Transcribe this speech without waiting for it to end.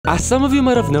As some of you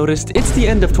might have noticed, it's the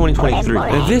end of 2023,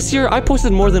 and this year I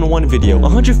posted more than one video,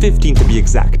 115 to be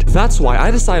exact. That's why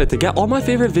I decided to get all my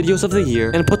favorite videos of the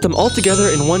year and put them all together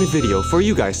in one video for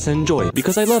you guys to enjoy,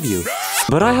 because I love you.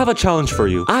 But I have a challenge for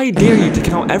you. I dare you to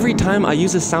count every time I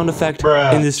use a sound effect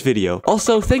in this video.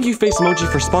 Also, thank you Face Emoji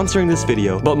for sponsoring this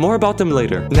video, but more about them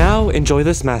later. Now, enjoy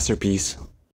this masterpiece.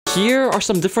 Here are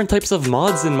some different types of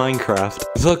mods in Minecraft.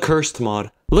 The Cursed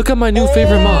mod. Look at my new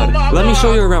favorite mod. Let me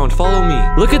show you around, follow me.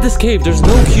 Look at this cave, there's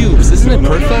no cubes, isn't it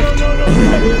perfect?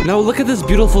 Now look at this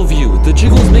beautiful view. The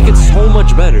jiggles make it so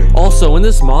much better. Also, in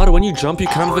this mod, when you jump, you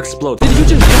kind of explode. Did you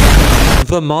just...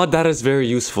 The mod that is very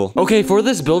useful. Okay, for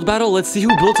this build battle, let's see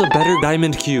who builds a better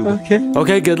diamond cube.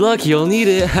 Okay, good luck, you'll need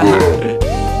it.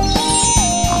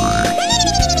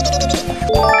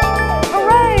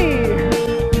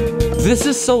 This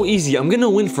is so easy, I'm gonna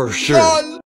win for sure.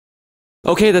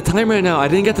 Okay, the time right now, I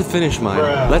didn't get to finish mine.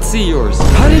 Let's see yours.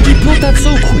 How did you build that so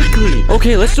quickly?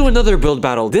 Okay, let's do another build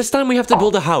battle. This time we have to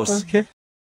build a house.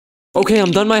 Okay,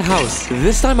 I'm done my house.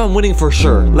 This time I'm winning for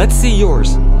sure. Let's see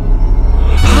yours.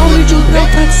 How did you build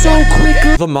that so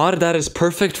quickly? The mod that is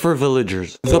perfect for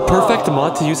villagers. The perfect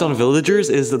mod to use on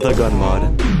villagers is the gun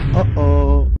mod.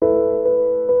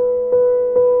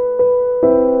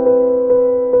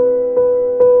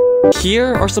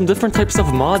 Here are some different types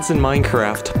of mods in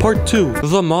Minecraft. Part 2.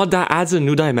 The mod that adds a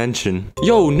new dimension.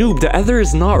 Yo, noob, the ether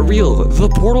is not real. The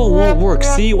portal won't work.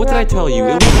 See, what did I tell you?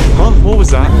 Huh? What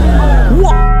was that?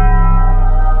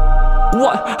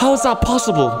 What? How is that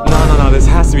possible? No, this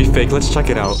has to be fake. Let's check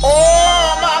it out.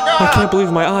 Oh my god! I can't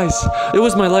believe my eyes. It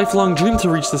was my lifelong dream to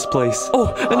reach this place.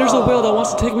 Oh, and there's a whale that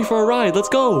wants to take me for a ride. Let's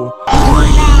go.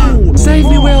 Save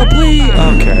me, whale, please!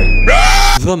 Okay.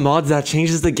 The mod that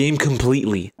changes the game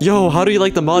completely. Yo, how do you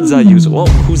like the mods I use? Whoa,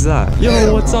 who's that?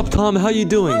 Yo, what's up, Tom? How you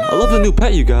doing? I love the new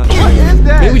pet you got. What is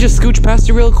that? Maybe just scooch past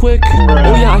you real quick?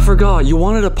 Oh yeah, I forgot. You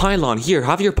wanted a pylon. Here,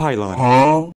 have your pylon.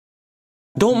 Huh?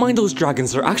 Don't mind those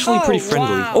dragons. They're actually pretty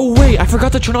friendly. Wow. Oh wait, I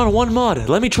forgot to turn on one mod.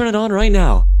 Let me turn it on right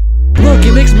now. Look,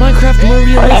 it makes Minecraft more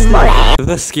realistic.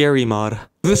 The scary mod.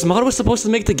 This mod was supposed to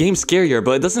make the game scarier,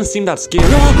 but it doesn't seem that scary.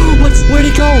 Where'd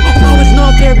it go? Oh, it's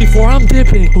not there before. I'm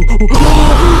dipping.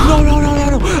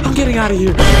 No. I'm getting out of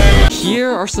here. Here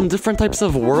are some different types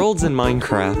of worlds in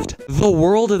Minecraft. The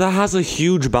world that has a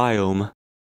huge biome.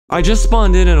 I just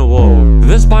spawned in and whoa,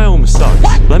 this biome sucks.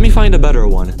 Let me find a better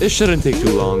one. It shouldn't take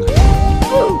too long.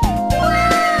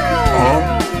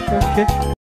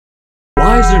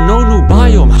 Why is there no new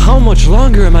biome? How much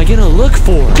longer am I gonna look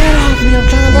for? Get off me, I'm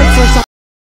trying to look for something.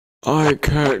 I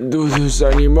can't do this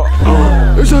anymore.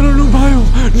 Is that a new biome?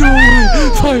 No way!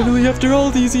 Finally, after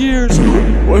all these years.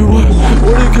 Wait, what?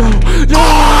 Where'd it go?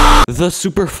 No! The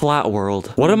super flat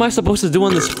world. What am I supposed to do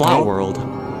on this flat world?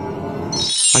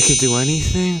 I could do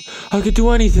anything. I could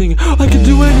do anything. I can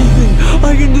do anything.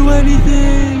 I can do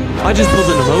anything. I just built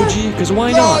an emoji, because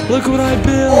why not? Look what I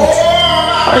built.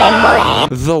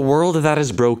 The world that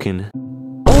is broken.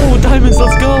 Oh, diamonds,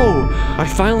 let's go. I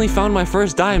finally found my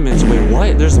first diamonds. Wait,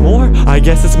 what? There's more? I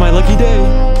guess it's my lucky day.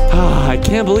 I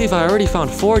can't believe I already found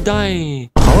 4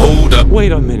 diamonds. Hold up.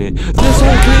 Wait a minute. This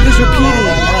whole cave is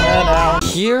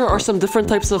repeating. Here are some different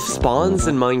types of spawns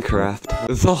in Minecraft.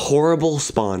 The horrible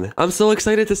spawn. I'm so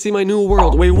excited to see my new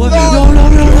world. Wait, what?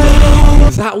 No.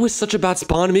 That was such a bad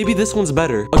spawn. Maybe this one's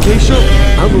better. Okay, sure.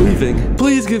 I'm leaving.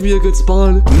 Please give me a good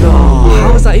spawn. No.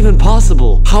 How is that even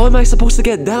possible? How am I supposed to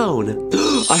get down?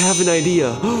 I have an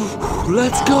idea.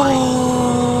 Let's go.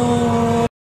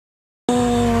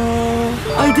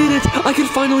 I did it! I can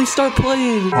finally start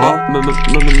playing!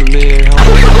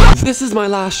 This is my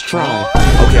last try.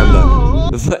 Okay, I'm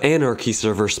done. The Anarchy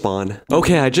server spawn.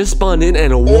 Okay, I just spawned in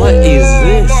and what is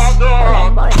this?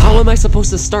 How am I supposed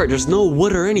to start? There's no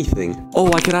wood or anything.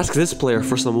 Oh, I could ask this player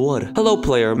for some wood. Hello,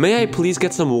 player. May I please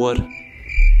get some wood?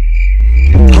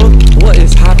 Huh? What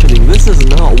is happening? This is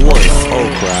not wood. Oh,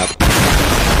 crap.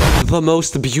 The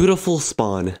most beautiful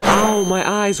spawn. Ow, my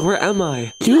eyes. Where am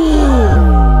I?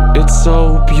 It's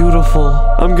so beautiful.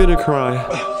 I'm gonna cry.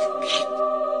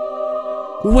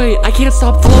 Wait, I can't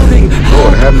stop floating.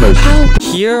 Help!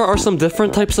 Here are some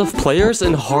different types of players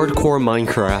in hardcore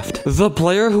Minecraft. The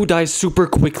player who dies super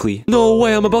quickly. No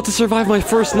way, I'm about to survive my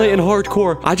first night in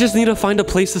hardcore. I just need to find a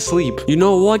place to sleep. You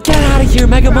know what? Get out of here,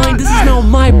 Megamind. This is now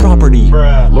my property.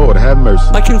 Lord have mercy.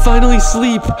 I can finally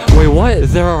sleep. Wait, what?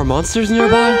 There are monsters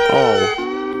nearby? Oh.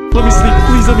 Let me sleep,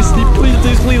 please let me sleep,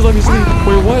 please let me sleep.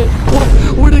 Wait, what?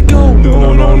 Where'd it go?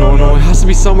 No. It has to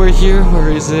be somewhere here. Where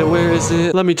is it?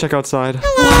 Let me check outside.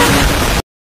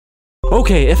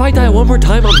 Okay, if I die one more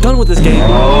time, I'm done with this game.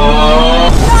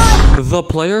 The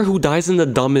player who dies in the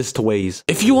dumbest ways.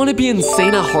 If you want to be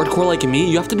insane at hardcore like me,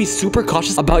 you have to be super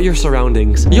cautious about your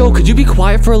surroundings. Yo, could you be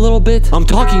quiet for a little bit? I'm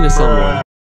talking to someone.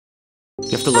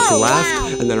 You have to look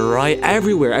left and then right,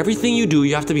 everywhere. Everything you do,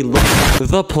 you have to be looking.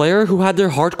 The player who had their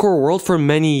hardcore world for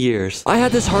many years. I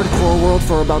had this hardcore world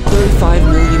for about 35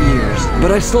 million years, but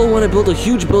I still want to build a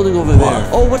huge building over there.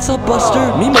 Oh, what's up,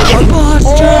 Buster? Me, my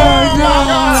Buster!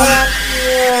 No!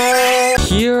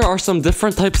 Here are some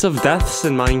different types of deaths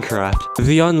in Minecraft.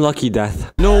 The unlucky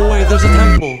death. No way, there's a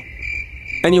temple.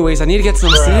 Anyways, I need to get some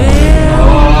sand.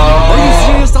 Are you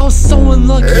serious? That was so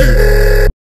unlucky.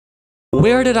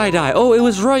 Where did I die? Oh, it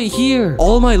was right here.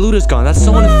 All my loot is gone. That's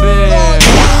so unfair.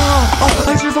 Oh,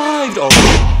 I survived. Oh,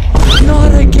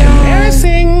 not again.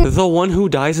 The one who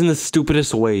dies in the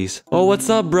stupidest ways. Oh, what's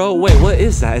up, bro? Wait, what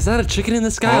is that? Is that a chicken in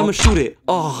the sky? I'm gonna shoot it.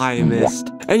 Oh, I missed.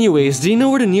 Anyways, do you know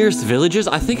where the nearest village is?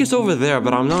 I think it's over there,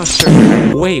 but I'm not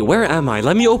sure. Wait, where am I?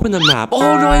 Let me open the map. Oh,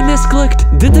 no, I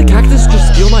misclicked. Did the cactus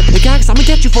just steal my pickaxe? I'm gonna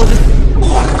get you for this.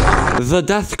 The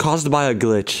death caused by a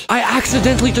glitch. I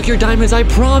accidentally took your diamonds, I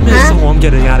promise. Oh, I'm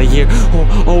getting out of here.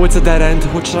 Oh, it's a dead end.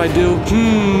 What should I do?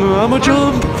 I'ma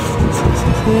jump.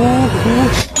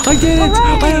 I did it.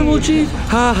 I am OG.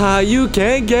 Haha, you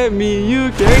can't get me. You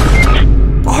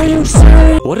can't. Are you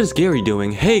serious? What is Gary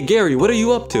doing? Hey, Gary, what are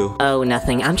you up to? Oh,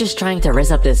 nothing. I'm just trying to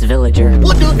rizz up this villager.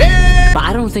 What the heck? But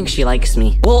I don't think she likes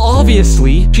me. Well,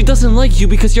 obviously, she doesn't like you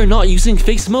because you're not using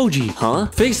Facemoji. Huh?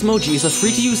 Facemoji is a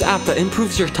free-to-use app that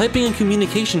improves your typing and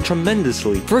communication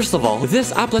tremendously. First of all,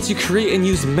 this app lets you create and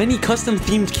use many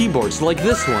custom-themed keyboards like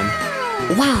this one.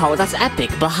 Wow, that's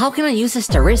epic, but how can I use this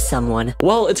to rizz someone?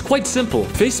 Well, it's quite simple.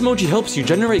 Facemoji helps you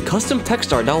generate custom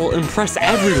text art that will impress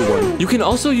everyone. You can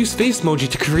also use Facemoji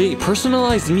to create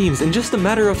personalized memes in just a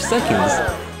matter of seconds.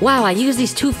 Wow, I use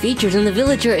these two features and the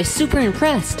villager is super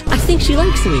impressed. I think she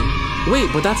likes me. Wait,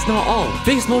 but that's not all.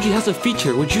 Facemoji has a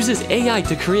feature which uses AI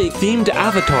to create themed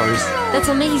avatars. That's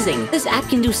amazing. This app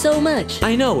can do so much.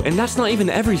 I know, and that's not even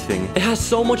everything. It has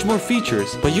so much more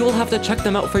features, but you will have to check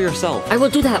them out for yourself. I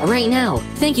will do that right now.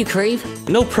 Thank you, Crave.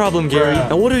 No problem, Gary.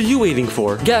 And what are you waiting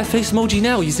for? Get Facemoji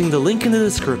now using the link in the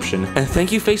description. And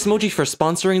thank you, Facemoji, for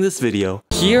sponsoring this video.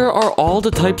 Here are all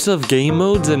the types of game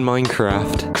modes in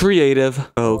Minecraft. Creative.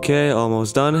 Okay,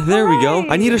 almost done. There we go.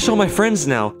 I need to show my friends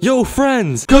now. Yo,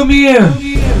 friends! Come here!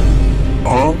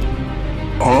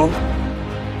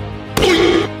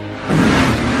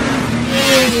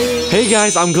 Hey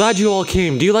guys, I'm glad you all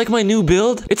came. Do you like my new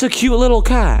build? It's a cute little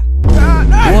cat.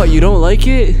 What, you don't like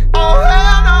it?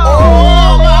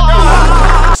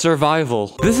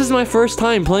 Survival. This is my first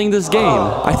time playing this game.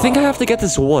 I think I have to get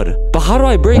this wood. But how do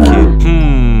I break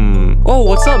it? Oh,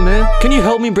 what's up, man? Can you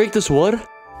help me break this wood?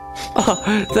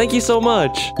 Oh, thank you so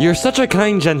much. You're such a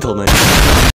kind gentleman.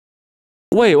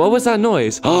 Wait, what was that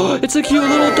noise? Oh, it's a cute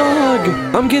little dog.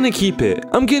 I'm gonna keep it.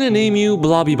 I'm gonna name you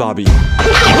Blobby Bobby.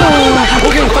 Oh,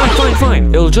 okay,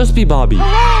 fine. It'll just be Bobby.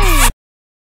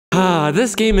 Ah,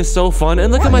 this game is so fun,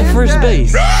 and look at my first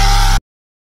base.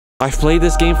 I've played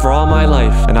this game for all my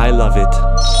life, and I love it.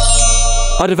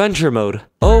 Adventure mode.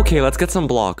 Okay, let's get some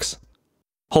blocks.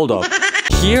 Hold up.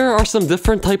 Here are some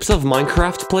different types of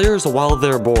Minecraft players while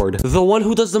they're bored. The one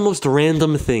who does the most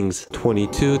random things.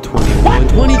 22, 21,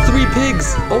 23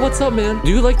 pigs! Oh, what's up, man? Do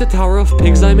you like the Tower of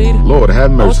Pigs I made? Lord have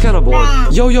mercy. I was kind of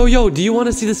bored. Yo, do you want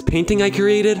to see this painting I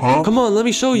created? Huh? Come on, let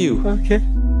me show you. Okay.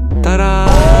 Ta-da!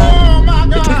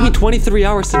 It took me 23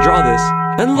 hours to draw this.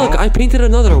 And look, I painted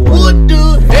another one. What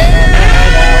the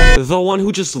heck? The one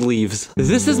who just leaves.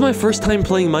 This is my first time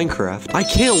playing Minecraft. I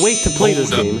can't wait to play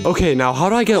this game. Okay, now how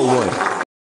do I get wood?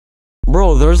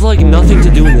 Bro, there's like nothing to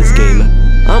do in this game.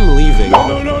 I'm leaving.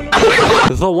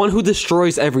 The one who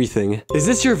destroys everything. Is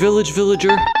this your village,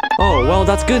 villager? Oh, well,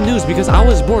 that's good news because I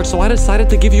was bored, so I decided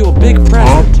to give you a big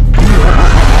present.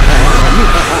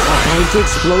 Time to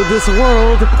explode this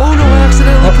world. Oh no, I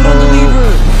accidentally put on the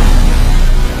lever.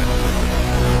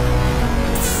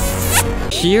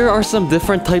 Here are some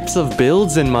different types of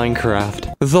builds in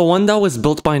Minecraft. The one that was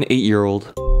built by an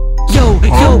 8-year-old. Yo,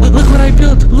 look what I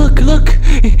built. Look.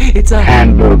 It's a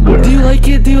hamburger. Do you like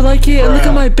it? And look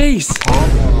at my base.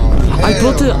 I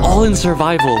built it all in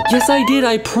survival. Yes, I did.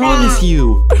 I promise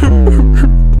you.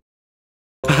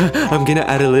 I'm gonna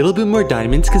add a little bit more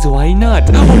diamonds, because why not?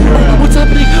 Oh, what's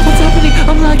happening?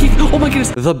 I'm lagging. Oh my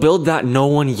goodness. The build that no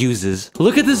one uses.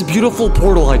 Look at this beautiful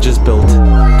portal I just built.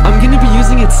 I'm gonna be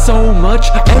using it so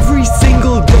much every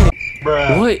single day.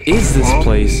 What is this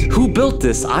place? Who built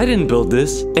this? I didn't build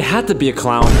this. It had to be a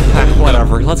clown.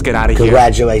 Whatever, let's get out of here.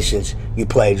 Congratulations, you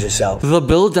played yourself. The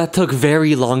build that took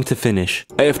very long to finish.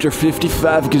 After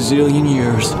 55 gazillion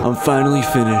years, I'm finally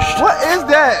finished. What is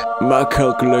that? My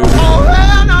calculator. Oh,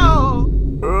 hell no!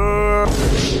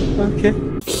 Okay.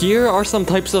 Here are some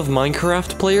types of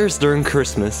Minecraft players during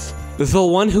Christmas. The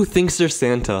one who thinks they're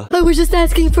Santa. I was just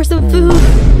asking for some food.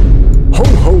 Ho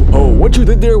ho ho, what you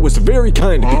did there was very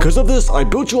kind. Because of this, I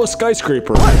built you a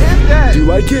skyscraper. What is that? Do you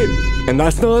like it? And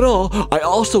that's not all, I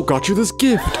also got you this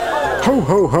gift. Ho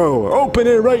ho ho, open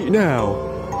it right now.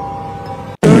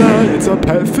 Ta-da, it's a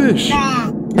pet fish.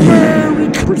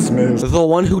 Merry Christmas. The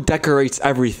one who decorates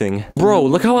everything. Bro,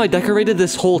 look how I decorated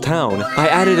this whole town. I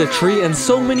added a tree and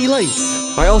so many lights.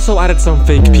 I also added some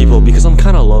fake people because I'm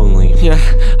kinda lonely. Yeah,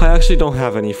 I actually don't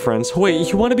have any friends.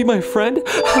 Wait, you wanna be my friend?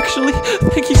 Actually,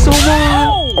 thank you so much.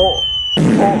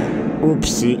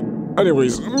 Oopsie.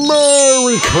 Anyways,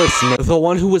 Merry Christmas. The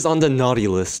one who was on the naughty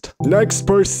list. Next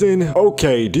person.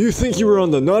 Okay, do you think you were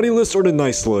on the naughty list or the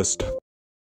nice list?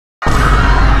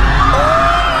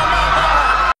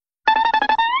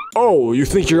 Oh, you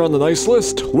think you're on the nice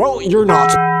list? Well, you're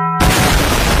not.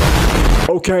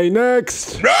 Okay,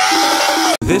 next.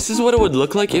 This is what it would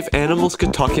look like if animals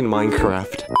could talk in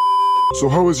Minecraft. So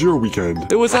how was your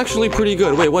weekend? It was actually pretty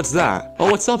good. Wait, what's that?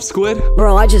 Oh, what's up, Squid?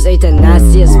 Bro, I just ate the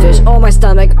nastiest fish. Oh, my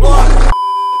stomach.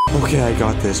 Okay, I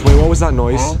got this. Wait, what was that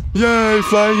noise? Yay,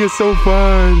 flying is so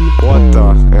fun. What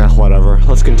the? Whatever.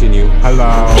 Let's continue.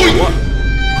 Hello. What?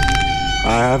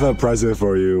 I have a present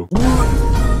for you.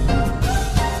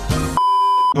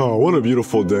 Oh, what a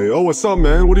beautiful day. Oh, what's up,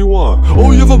 man? What do you want?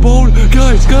 Oh, you have a bone?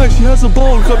 Guys, he has a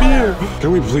bone. Come here.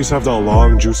 Can we please have that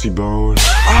long, juicy bone?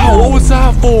 Ow, what was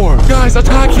that for? Guys,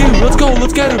 attack him. Let's go.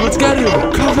 Let's get him.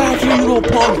 Come back here, you little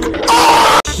punk.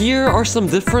 Here are some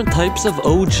different types of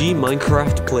OG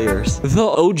Minecraft players. The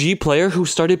OG player who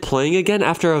started playing again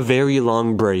after a very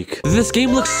long break. This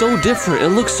game looks so different. It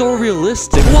looks so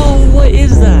realistic. Whoa, what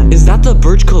is that? Is that the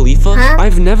Burj Khalifa? Huh?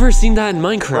 I've never seen that in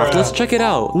Minecraft. Let's check it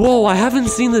out. Whoa, I haven't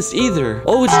seen this either.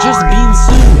 Oh, it's just bean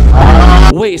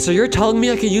soup. Wait, so you're telling me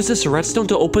I can use this redstone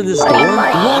to open this door?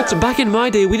 What? Back in my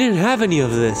day, we didn't have any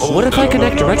of this. What if I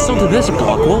connect redstone to this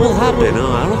block? What will happen?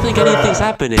 I don't think anything's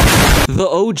happening. The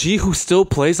OG who still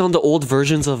plays on the old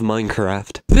versions of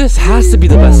Minecraft. This has to be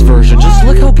the best version. Just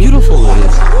look how beautiful it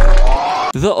is.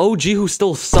 The OG who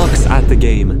still sucks at the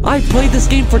game. I played this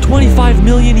game for 25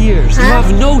 million years. You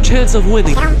have no chance of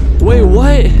winning. Wait,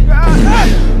 what?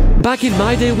 Back in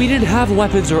my day, we didn't have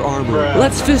weapons or armor.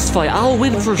 Let's fist fight. I'll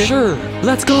win for sure.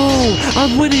 Let's go.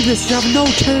 I'm winning this. You have no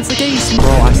chance against me. Bro,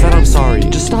 I said I'm sorry.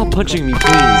 Just stop punching me,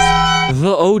 please.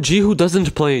 The OG who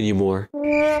doesn't play anymore.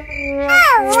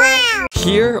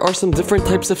 Here are some different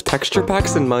types of texture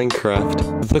packs in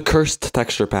Minecraft. The cursed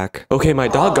texture pack. Okay, my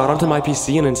dog got onto my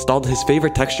PC and installed his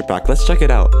favorite texture pack. Let's check it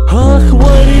out. Huh?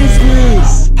 What is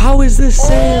this? How is this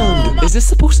sand? Is this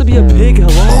supposed to be a pig?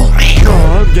 Hello?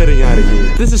 Oh, I'm getting out of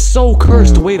here. This is so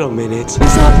cursed. Wait a minute. Is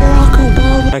that Barack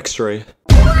Obama? X-ray.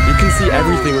 You can see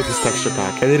everything with this texture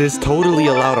pack, and it is totally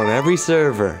allowed on every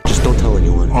server. Just don't tell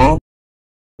anyone.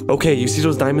 Okay, you see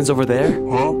those diamonds over there?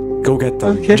 Go get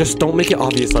them. Okay. Just don't make it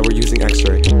obvious that we're using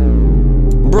X-ray.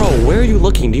 Bro, where are you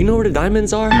looking? Do you know where the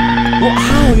diamonds are? Well,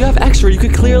 how? You have X-ray. You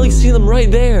could clearly see them right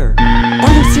there.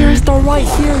 Are you serious? They're right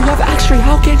here. You have X-ray.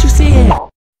 How can't you see it?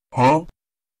 Huh?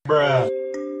 Bruh.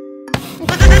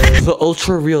 The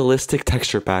ultra-realistic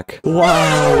texture pack.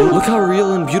 Wow. Look how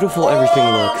real and beautiful everything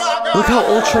looks. Look how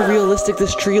ultra-realistic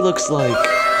this tree looks like.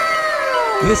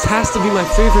 This has to be my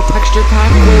favorite texture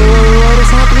pack. What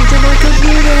is happening to my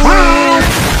computer?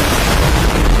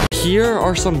 Here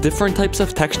are some different types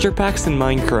of texture packs in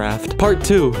Minecraft. Part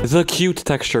 2, the cute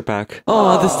texture pack.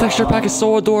 Oh, this texture pack is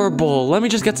so adorable. Let me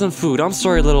just get some food. I'm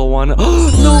sorry, little one.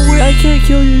 No way, I can't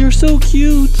kill you. You're so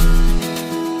cute.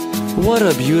 What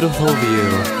a beautiful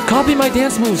view. Copy my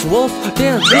dance moves, Wolf.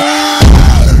 Dance.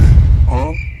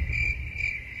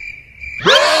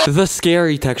 The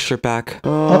scary texture pack.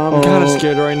 I'm kind of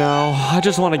scared right now. I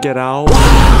just want to get out.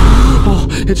 Oh,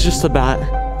 it's just a bat.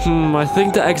 I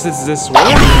think the exit's this way.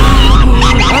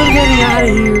 I'm getting out of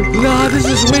here. Nah, this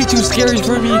is way too scary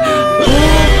for me.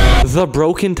 The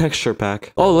broken texture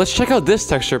pack. Oh, let's check out this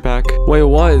texture pack. Wait,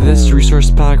 what? This resource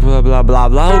pack, blah, blah, blah,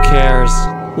 blah. Who cares?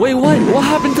 Wait, what? What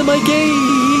happened to my game?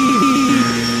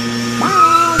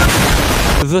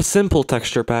 The simple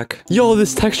texture pack. Yo,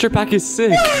 this texture pack is sick.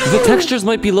 The textures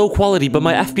might be low quality, but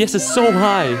my FPS is so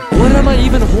high. What am I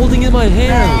even holding in my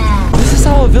hand? This is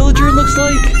how a villager looks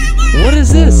like? What is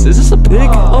this? Is this a pig?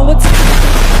 Oh, what's...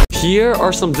 Here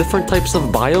are some different types of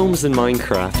biomes in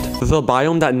Minecraft. The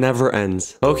biome that never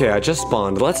ends. Okay, I just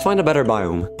spawned. Let's find a better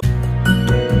biome.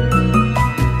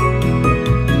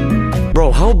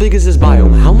 Bro, how big is this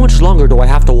biome? How much longer do I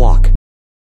have to walk?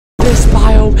 This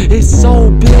biome is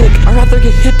so big. I'd rather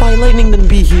get hit by lightning than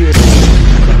be here.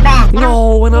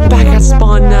 No, and I'm back at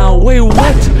spawn now. Wait,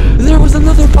 what? There was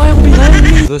another biome behind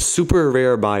me. The super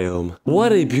rare biome.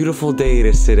 What a beautiful day it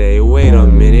is today. Wait a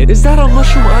minute. Is that on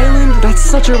Mushroom Island? That's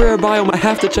such a rare biome. I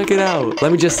have to check it out.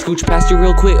 Let me just scooch past you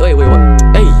real quick. Wait, what?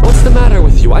 Hey, what's the matter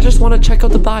with you? I just want to check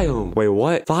out the biome. Wait,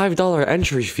 what? $5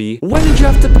 entry fee? When did you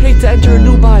have to pay to enter a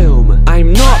new biome?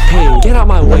 I'm not paying. Get out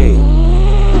my way.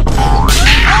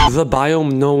 The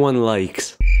biome no one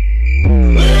likes.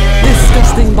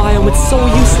 Disgusting biome, it's so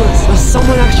useless. Does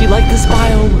someone actually like this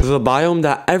biome? The biome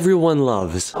that everyone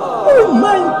loves. Oh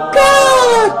my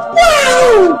god!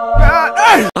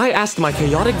 Wow! I asked my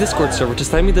chaotic Discord server to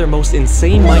send me their most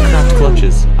insane Minecraft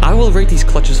clutches. I will rate these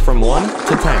clutches from 1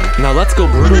 to 10. Now let's go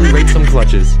brutally rate some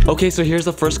clutches. Okay, so here's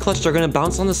the first clutch. They're gonna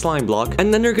bounce on the slime block,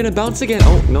 and then they're gonna bounce again.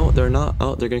 Oh, no, they're not.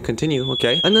 Oh, they're gonna continue,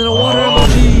 okay. And then a water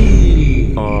emoji.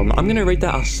 I'm gonna rate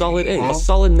that a solid A, a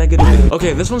solid negative A.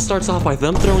 Okay, this one starts off by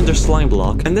them throwing their slime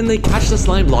block, and then they catch the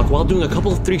slime block while doing a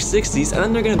couple of 360s, and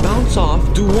then they're gonna bounce off,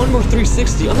 do one more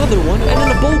 360, another one, and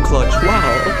then a bowl clutch.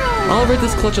 Wow. I'll rate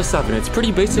this clutch a 7. It's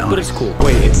pretty basic, but it's cool.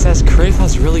 Wait, it says Crave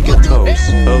has really good toes.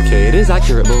 Okay, it is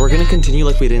accurate, but we're gonna continue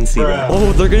like we didn't see that.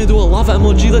 Oh, they're gonna do a lava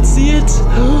emoji. Let's see it.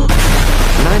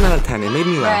 9 out of 10. It made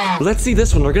me laugh. Let's see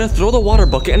this one. They're gonna throw the water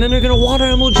bucket, and then they're gonna water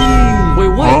emoji. Wait,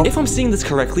 what? If I'm seeing this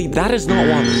correctly, that is not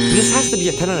water. This has to be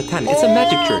a 10 out of 10. It's a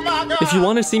magic trick. If you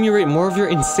want to see me rate more of your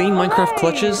insane Minecraft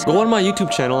clutches, go on my YouTube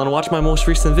channel and watch my most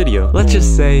recent video. Let's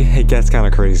just say it gets kind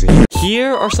of crazy.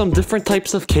 Here are some different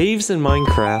types of caves in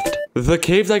Minecraft. The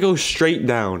cave that goes straight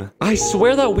down. I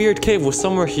swear that weird cave was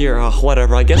somewhere here.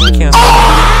 Whatever. I guess we can't.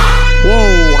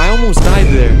 Whoa, I almost died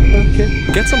there. Okay.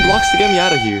 Get some blocks to get me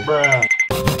out of here.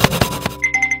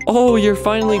 Oh, you're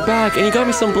finally back, and you got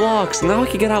me some blocks. Now I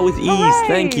can get out with ease.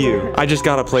 Thank you. I just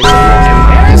gotta play some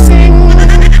blocks.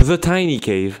 The tiny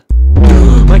cave.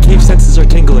 My cave senses are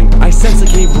tingling. I sense a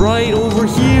cave right over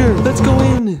here. Let's go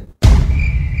in.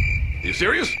 You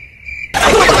serious?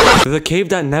 The cave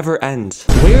that never ends.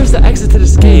 Where's the exit to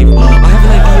this cave? I have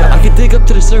an idea. I can dig up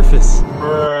to the surface.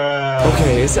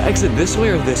 Okay, is the exit this way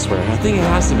or this way? I think it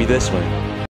has to be this way.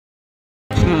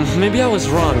 Maybe I was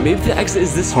wrong. Maybe the exit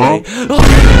is this way. Oh,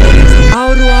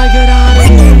 how do I get out of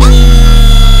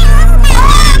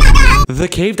here? The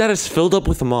cave that is filled up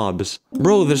with mobs.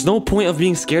 Bro, there's no point of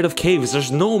being scared of caves.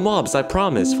 There's no mobs, I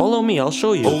promise. Follow me, I'll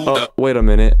show you. Oh, wait a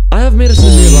minute. I have made a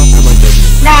severe loss of my goodness.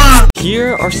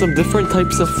 Here are some different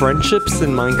types of friendships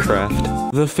in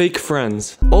Minecraft. The fake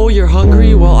friends. Oh, you're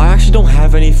hungry? Well, I actually don't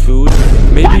have any food.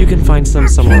 Maybe you can find some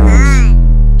somewhere else.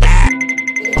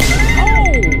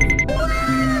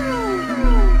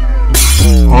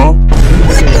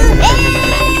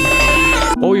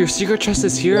 Oh, your secret chest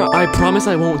is here? I promise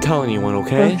I won't tell anyone,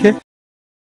 okay? Okay.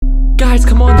 Guys,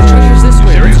 come on, the treasure's this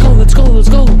way. Let's go, let's go, let's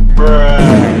go.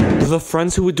 The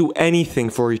friends who would do anything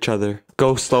for each other.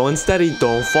 Go slow and steady,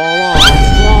 don't fall off.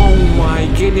 Oh my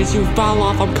goodness, you fell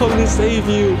off. I'm coming to save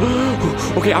you.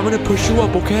 Okay, I'm gonna push you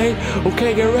up, okay?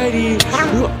 Okay, get ready.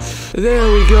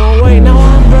 There we go. Wait, now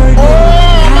I'm burning.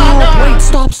 Help. Wait,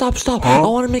 stop, stop, stop. I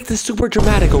want to make this super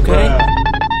dramatic, okay?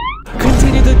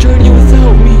 Continue the journey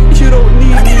without me. You don't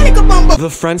need me. The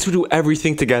friends who do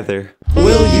everything together.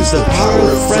 We'll use the power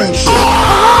of friendship.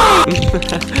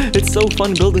 It's so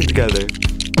fun building together.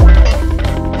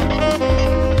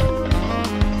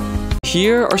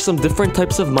 Here are some different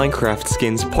types of Minecraft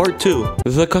skins, part 2.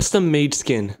 The custom-made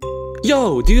skin.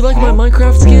 Yo, do you like my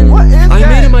Minecraft skin? I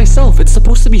made it myself. It's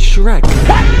supposed to be Shrek.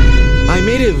 I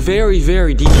made it very,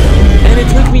 very detailed. And it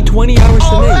took me 20 hours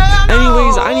to make.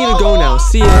 Anyways, I need to go now.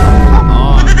 See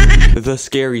ya. The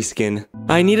scary skin.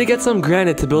 I need to get some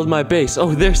granite to build my base.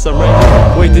 Oh, there's some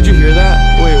right here. Wait, did you hear that?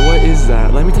 Wait, what is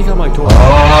that? Let me take out my toy.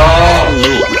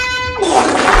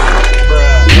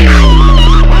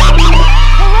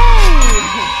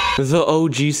 The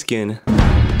OG skin.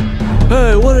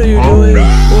 Hey, what are you doing?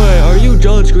 Wait, are you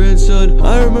John's grandson?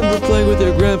 I remember playing with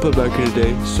your grandpa back in the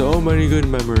day. So many good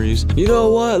memories. You know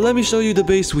what? Let me show you the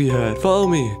base we had. Follow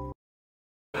me.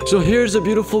 So here's a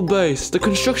beautiful base. The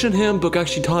construction handbook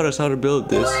actually taught us how to build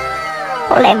this.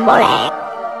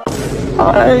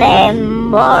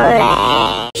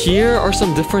 Here are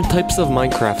some different types of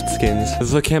Minecraft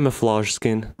skins. The camouflage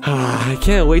skin. I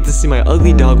can't wait to see my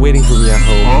ugly dog waiting for me at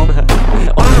home.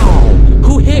 Wow!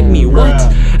 Who hit me? What?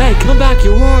 Hey, come back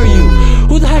here. Where are you?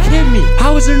 Who the heck hit me?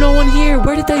 How is there no one here?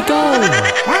 Where did they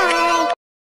go?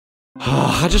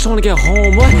 I just want to get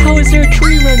home. How is there a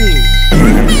tree running?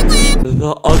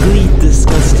 The ugly,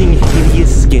 disgusting,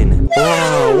 hideous skin.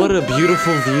 Wow, what a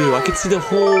beautiful view. I can see the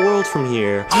whole world from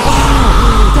here.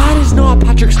 That is not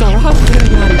Patrick Star. I'm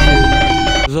getting out of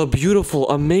here. The beautiful,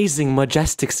 amazing,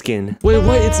 majestic skin. Wait,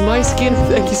 what? It's my skin?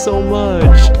 Thank you so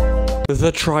much.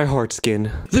 The tryhard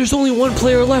skin. There's only one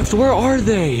player left. Where are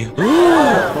they?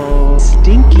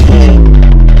 Stinky.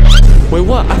 Wait,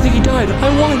 what? I think he died.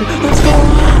 I won. Let's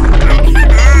go.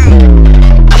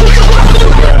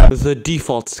 The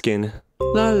default skin.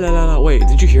 La la la la. Wait,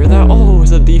 did you hear that? Oh,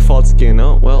 it's a default skin.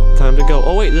 Oh, well, time to go.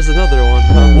 Oh, wait, there's another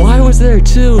one. Why was there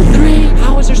 2, 3?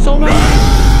 How is there so many?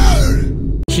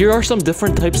 Here are some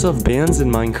different types of bans in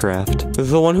Minecraft.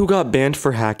 The one who got banned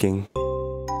for hacking.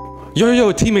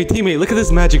 Yo, teammate, look at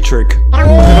this magic trick.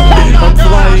 I'm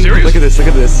flying. Look at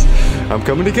this. I'm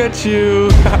coming to get you.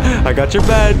 I got your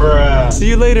bed. Bruh. See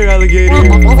you later, alligator.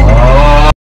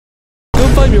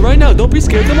 Come find me right now. Don't be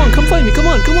scared. Come on, come find me. Come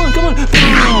on. Get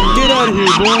out of here,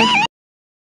 boy.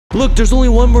 Look, there's only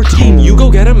one more team. You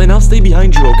go get him and I'll stay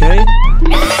behind you, okay?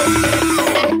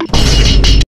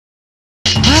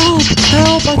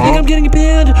 Help! I think I'm getting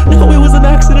banned. No, it was an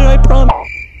accident, I promise.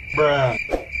 Bruh.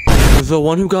 The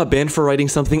one who got banned for writing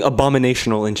something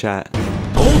abominational in chat.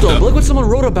 Hold up, look what someone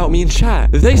wrote about me in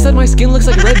chat. They said my skin looks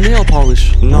like red nail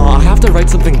polish. No, I have to write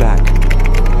something back.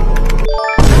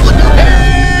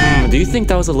 Do you think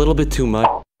that was a little bit too much?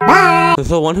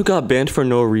 The one who got banned for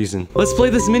no reason. Let's play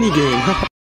this mini game.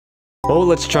 Oh,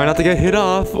 let's try not to get hit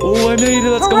off. Oh, I made it,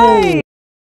 let's go.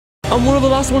 I'm one of the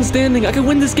last ones standing. I can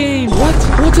win this game.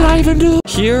 What did I even do?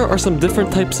 Here are some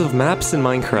different types of maps in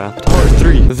Minecraft. Part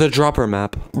 3, the dropper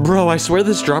map. Bro, I swear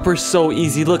this dropper is so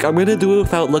easy. Look, I'm gonna do it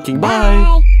without looking.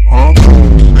 Bye.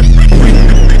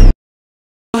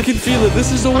 I can feel it.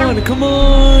 This is the one. Come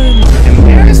on.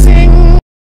 Embarrassing.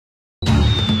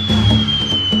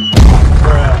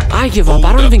 I give up.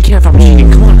 I don't even care if I'm cheating.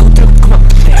 Come on, go through. Come on.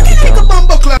 There we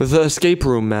go. The escape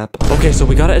room map. Okay, so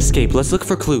we gotta escape. Let's look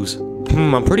for clues.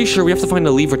 I'm pretty sure we have to find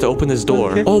a lever to open this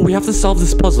door. Oh, we have to solve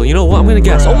this puzzle. You know what? I'm gonna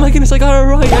guess. Oh my goodness, I got it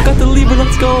right. I got the lever.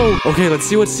 Let's go. Okay, let's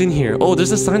see what's in here. Oh,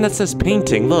 there's a sign that says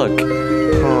painting. Look.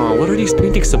 What are these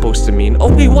paintings supposed to mean?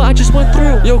 Oh, wait, what? I just went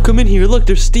through. Yo, come in here. Look,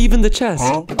 there's Steve in the chest.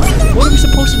 What are we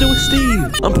supposed to do with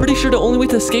Steve? I'm pretty sure the only way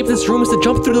to escape this room is to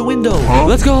jump through the window.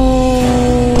 Let's go.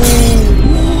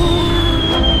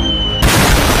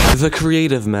 The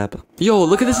creative map. Yo,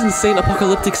 look at this insane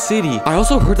apocalyptic city. I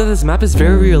also heard that this map is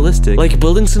very realistic. Like,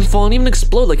 buildings can fall and even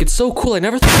explode. Like, it's so cool. I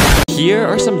never thought. Here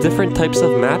are some different types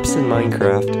of maps in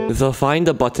Minecraft. The find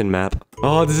a button map.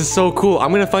 Oh, this is so cool.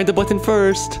 I'm gonna find the button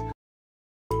first.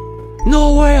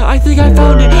 No way. I think I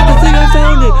found it.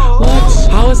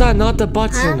 What? How is that not the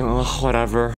button? Oh,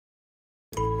 whatever.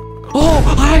 Oh,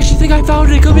 I actually think I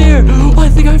found it. Come here. Oh, I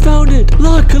think I found it.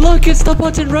 Look, it's the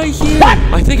button right here.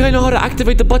 I think I know how to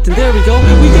activate the button. There we go.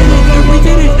 We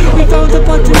did it. We found the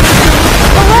button.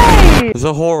 Hooray!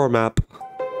 The horror map.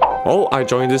 Oh, I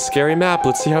joined this scary map.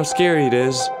 Let's see how scary it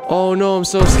is. Oh no, I'm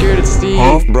so scared. It's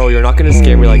Steve. Bro, you're not gonna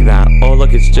scare me like that. Oh,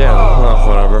 look, it's jail. Oh,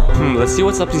 whatever. Let's see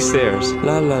what's up these stairs.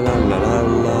 La la la la la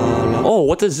la. Oh,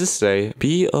 what does this say?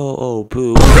 B-O-O,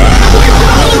 boo.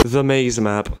 The maze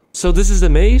map. So this is the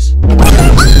maze?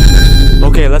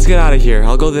 Okay, let's get out of here.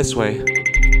 I'll go this way.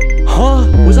 Huh?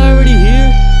 Was I already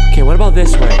here? Okay, what about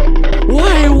this way?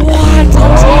 Wait,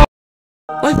 what?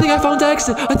 I think I found the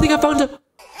exit. I think I found the...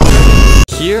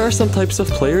 Here are some types of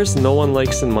players no one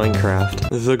likes in Minecraft.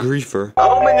 The griefer.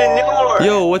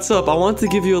 Yo, what's up? I want to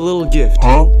give you a little gift.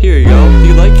 Here you go. Do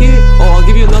you like it? Oh, I'll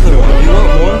give you another one. You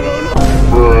want more?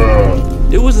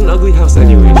 It was an ugly house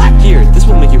anyways. Here, this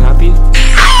will make you happy.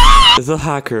 The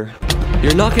hacker.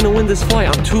 You're not gonna win this fight.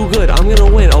 I'm too good. I'm gonna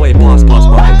win. Oh wait, pause. I'm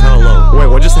kinda low. Wait,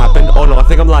 what just happened? Oh no, I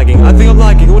think I'm lagging.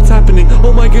 What's happening?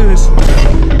 Oh my goodness.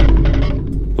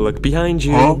 Look behind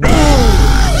you.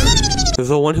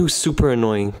 The one who's super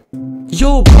annoying.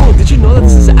 Yo, bro, did you know that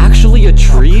this is actually a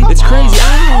tree? It's crazy.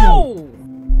 Ow!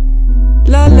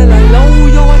 La la la la. Oh,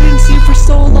 yo, I didn't see you for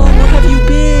so long. Where have you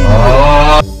been?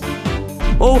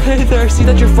 Oh, hey there. I see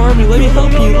that you're farming. Let me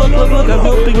help you. Look. I'm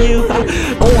helping you.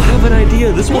 Oh, I have an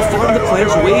idea. This will farm the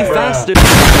plants way faster.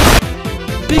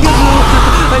 Peekaboo.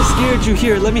 I scared you.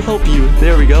 Here, let me help you.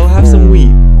 There we go. Have some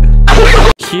wheat.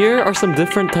 Here are some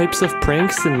different types of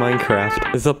pranks in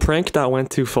Minecraft. The prank that went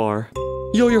too far.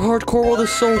 Yo, your hardcore world is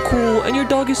so cool, and your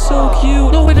dog is so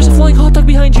cute. No, wait, there's a flying hot dog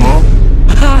behind you.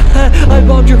 I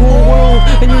bombed your whole world,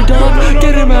 and your dog,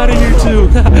 get him out of here too.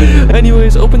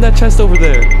 Anyways, open that chest over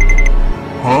there.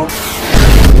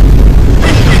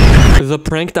 The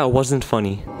prank that wasn't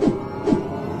funny.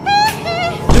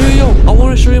 Yo, I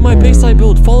want to show you my base I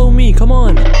built. Follow me, come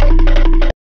on.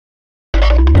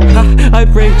 I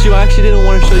pranked you. I actually didn't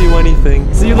want to show you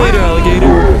anything. See you later,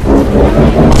 alligator.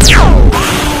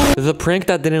 The prank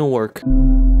that didn't work.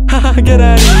 Haha, get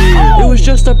out of here. It was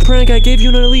just a prank. I gave you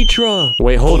an elytra.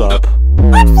 Wait, hold up.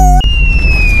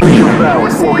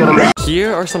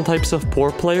 Here are some types of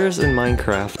poor players in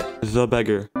Minecraft. The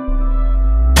beggar.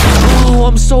 Oh,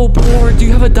 I'm so poor. Do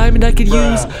you have a diamond I could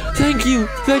use? Thank you.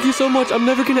 Thank you so much. I'm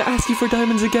never gonna ask you for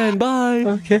diamonds again. Bye.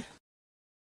 Okay.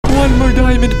 One more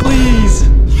diamond, please.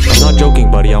 I'm not joking,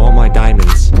 buddy. I want my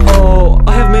diamonds. Oh,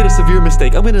 I have made a severe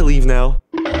mistake. I'm gonna leave now.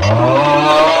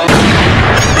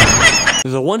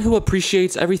 The one who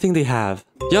appreciates everything they have.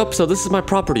 Yup, so this is my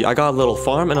property. I got a little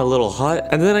farm and a little hut.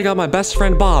 And then I got my best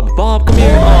friend, Bob. Bob, come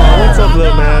here. Oh, what's up,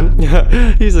 little man?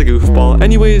 He's a goofball.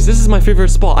 Anyways, this is my favorite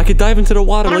spot. I could dive into the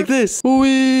water like this.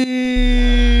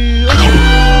 Whee!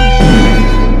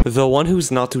 The one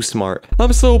who's not too smart.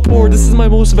 I'm so poor. This is my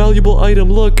most valuable item.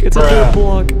 Look, it's a dirt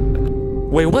block.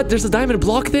 Wait, what? There's a diamond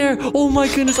block there? Oh my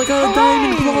goodness, I got a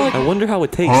diamond block. I wonder how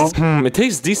it tastes. It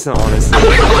tastes decent, honestly.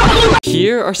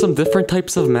 Here are some different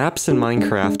types of maps in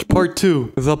Minecraft. Part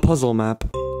 2, the puzzle map.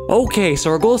 Okay, so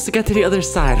our goal is to get to the other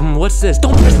side. What's this?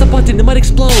 Don't press the button, it might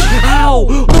explode. Ow!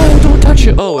 Oh, don't touch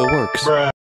it. Oh, it works.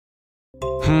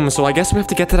 So I guess we have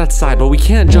to get to that side, but we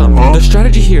can't jump. The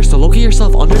strategy here is to locate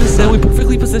yourself under the sand. We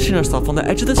perfectly position ourselves on the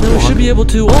edge of this block. We should be able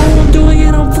to... Oh, I'm doing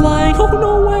it! I'm flying! Oh,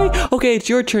 no way! Okay, it's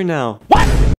your turn now. What?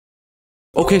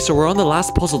 Okay, so we're on the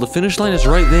last puzzle. The finish line is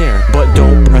right there. But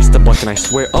don't press the button, I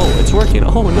swear. Oh, it's working.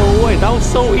 Oh, no way. That was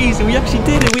so easy. We actually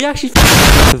did it. We actually...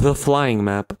 The flying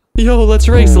map. Yo, let's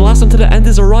race. The last one to the end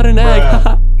is a rotten egg.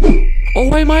 Oh,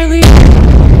 wait, Miley.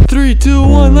 3, 2,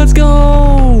 1, let's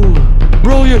go!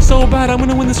 Bro, you're so bad. I'm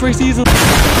gonna win this race easily.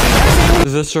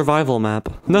 The survival map.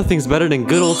 Nothing's better than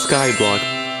good old skyblock.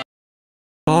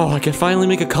 Oh, I can finally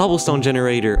make a cobblestone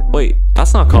generator. Wait,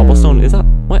 that's not cobblestone, is that?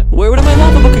 What? Where did my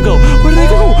lava bucket go? Where did they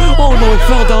go? Oh no, it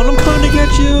fell down. I'm coming to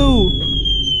get you.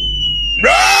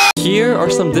 Here are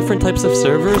some different types of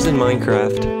servers in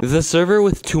Minecraft. The server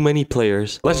with too many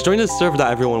players. Let's join the server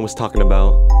that everyone was talking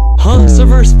about. Huh?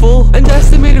 Server is full? And the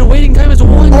estimated waiting time is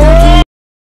 1 decade?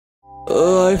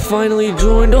 I finally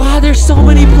joined. Ah, there's so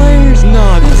many players.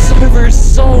 Nah, this server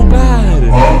is so bad.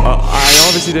 I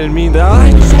obviously didn't mean that.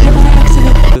 I said it by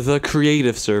accident. The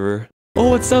creative server. Oh,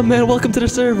 what's up, man? Welcome to the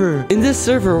server. In this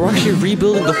server, we're actually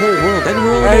rebuilding the whole world, and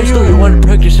we're all you want to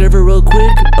practice server real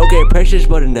quick? Okay, press this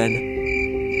button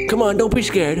then. Come on, don't be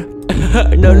scared.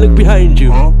 Now look behind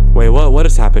you. Wait, what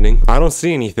is happening? I don't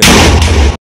see anything.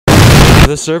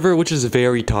 The server, which is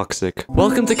very toxic.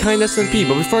 Welcome to Kind SMP,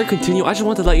 but before I continue, I just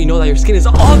want to let you know that your skin is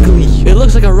ugly. It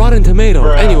looks like a rotten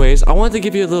tomato. Anyways, I wanted to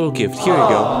give you a little gift. Here you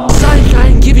go. Sunshine, I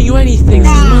ain't giving you anything.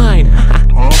 This is mine.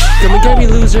 Come and get me,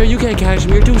 loser. You can't catch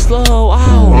me. You're too slow.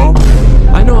 Ow.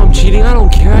 I know I'm cheating. I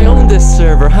don't care. I own this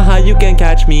server. Haha, you can't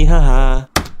catch me. Haha.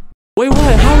 Wait,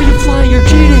 what? How are you flying? You're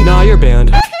cheating. Nah, you're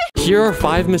banned. Here are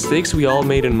 5 mistakes we all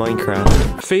made in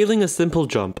Minecraft. Failing a simple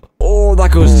jump. Oh,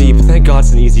 that goes deep. Thank God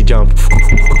it's an easy jump.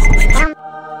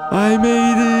 I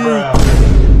made it.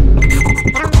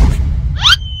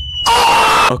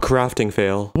 A crafting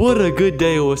fail. What a good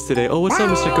day it was today. Oh, what's up,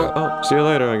 Mr. Oh, see you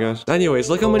later, I guess. Anyways,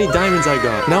 look how many diamonds I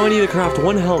got. Now I need to craft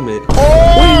 1 helmet. Oh,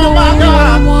 wait, no, I only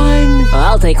want 1.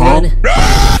 I'll take one.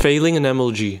 Failing an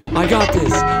MLG. I got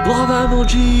this. Lava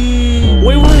MLG.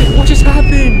 Wait, what just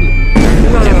happened?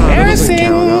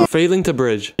 Embarrassing. Failing to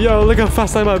bridge. Yo, look how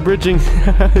fast I'm at bridging. Oh,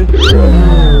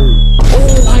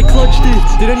 I clutched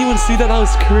it. Did anyone see that? That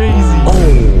was crazy.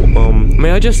 Oh,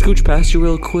 may I just scooch past you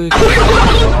real quick?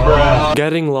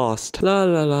 Getting lost. La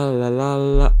la la la la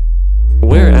la.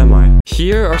 Where am I?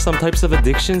 Here are some types of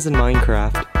addictions in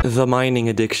Minecraft. The mining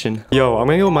addiction. Yo, I'm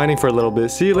gonna go mining for a little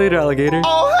bit. See you later, alligator.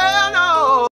 Oh, hell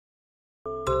no!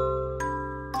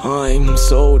 I'm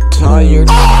so tired.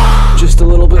 Just a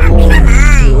little bit more.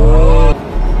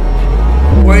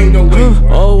 Wait, no, wait.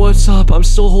 Oh, what's up? I'm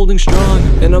still holding strong,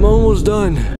 and I'm almost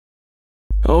done.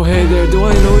 Oh, hey there, do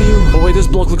I know you? Oh, wait, this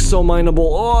block looks so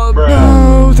mineable. Oh,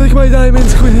 no, take my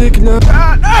diamonds quick, no.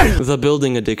 The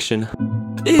building addiction.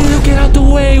 Ew, get out the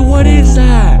way, what is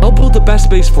that? I'll build the best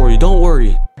base for you, don't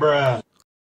worry. Bruh.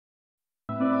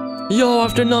 Yo,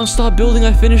 after non-stop building,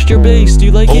 I finished your base. Do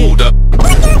you like it? Hold up.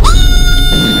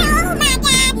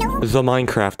 The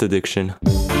Minecraft addiction.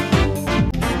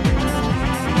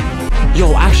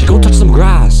 Yo, actually, go touch some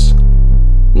grass.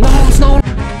 No, it's not.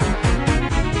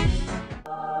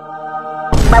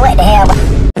 What the hell?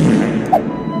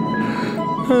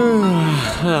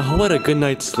 What a good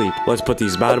night's sleep. Let's put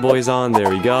these bad boys on. There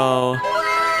we go.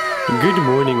 Good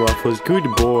morning, Waffles. Good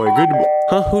boy. Good boy.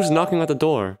 Huh? Who's knocking at the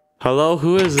door? Hello?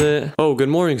 Who is it? Oh, good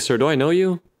morning, sir. Do I know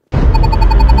you?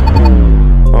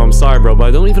 I'm sorry, bro, but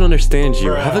I don't even understand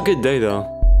you. Have a good day, though.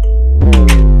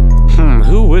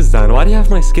 Who is that? Why do you have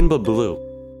my skin but blue?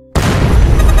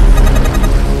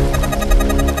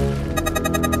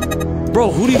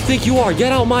 Bro, who do you think you are?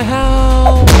 Get out my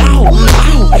house! Ow!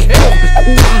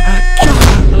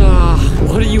 Ow!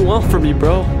 What do you want from me,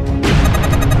 bro?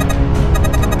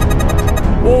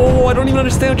 Whoa, I don't even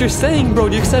understand what you're saying, bro.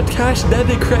 Do you accept cash,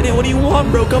 debit, credit? What do you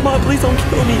want, bro? Come on, please don't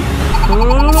kill me.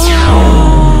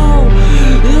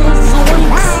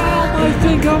 I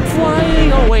think I'm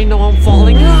flying. Oh, wait, no, I'm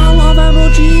falling. I love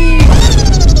emoji.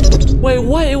 Wait,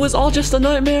 what? It was all just a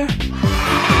nightmare?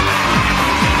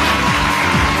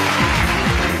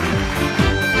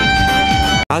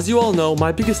 As you all know,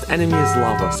 my biggest enemy is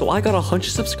lava, so I got 100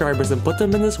 subscribers and put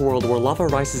them in this world where lava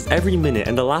rises every minute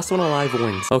and the last one alive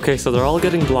wins. Okay, so they're all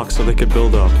getting blocked so they could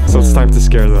build up. So it's time to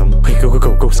scare them. Wait,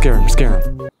 go, scare him.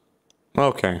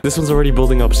 Okay, this one's already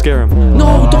building up, scare him.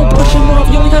 No, don't push him off,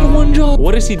 he only had one job.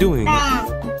 What is he doing?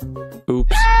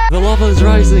 Oops. The lava is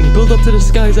rising, build up to the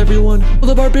skies, everyone.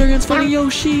 The barbarian's fighting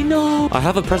Yoshi, no. I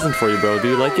have a present for you, bro, do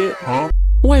you like it?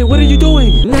 Wait, what are you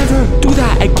doing? Never do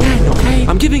that again, okay?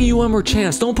 I'm giving you one more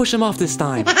chance. Don't push him off this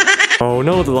time. Oh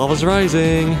no, the lava's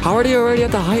rising. How are they already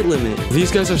at the height limit?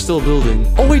 These guys are still building.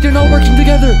 Oh wait, they're not working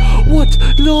together. What?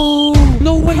 No.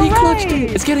 No way, he clutched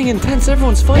it. It's getting intense.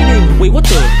 Everyone's fighting. Wait, what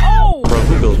the? Bro,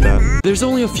 who built that? There's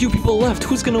only a few people left.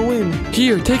 Who's gonna win?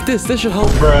 Here, take this. This should help.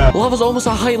 Lava's almost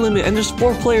at height limit and there's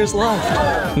 4 players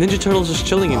left. Ninja Turtle's just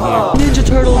chilling in here. Ninja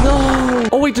Turtle, no.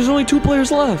 Oh wait, there's only 2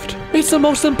 players left. It's the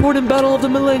most important battle of the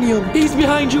millennium. He's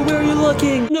behind you. Where are you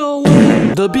looking? No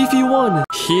way. The beefy one.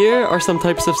 Here are some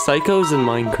types of psychos in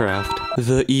Minecraft.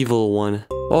 The evil one.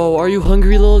 Oh, are you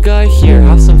hungry, little guy? Here,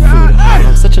 have some food.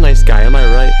 I'm such a nice guy, am I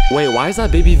right? Wait, why is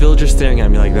that baby villager staring at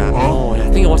me like that? Oh,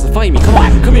 I think it wants to fight me. Come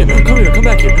on, come here, come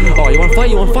back here. Oh, you wanna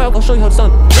fight? I'll show you how it's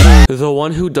done. The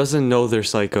one who doesn't know they're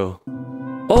psycho.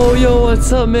 Oh, yo,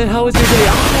 what's up, man? How was your day?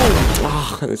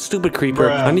 Oh, stupid creeper.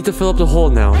 I need to fill up the hole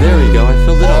now. There we go, I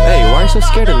filled it up. Hey, why are you so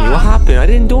scared of me? What happened? I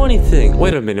didn't do anything.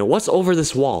 Wait a minute, what's over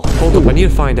this wall? Hold up, I need to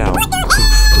find out.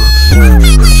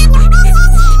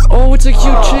 Oh, it's a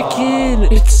cute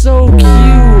chicken. It's so cute. Hey,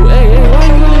 why are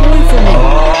you running away from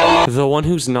me? The one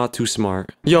who's not too smart.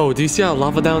 Yo, do you see that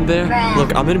lava down there?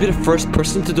 Look, I'm gonna be the first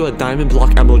person to do a diamond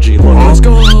block emoji. Look, let's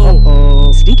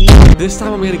go. Sneaky. This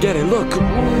time I'm gonna get it. Look.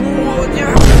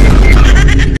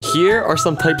 Here are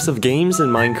some types of games in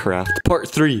Minecraft. Part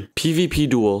 3, PvP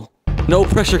duel. No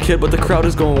pressure, kid, but the crowd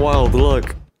is going wild.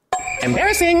 Look.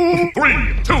 Embarrassing. 3,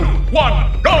 2,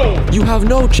 1, go! You have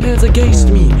no chance against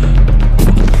me.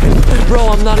 Bro,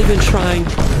 I'm not even trying.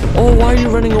 Oh, why are you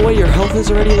running away? Your health is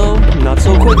already low? Not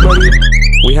so quick, buddy.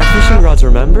 We have fishing rods,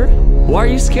 remember? Why are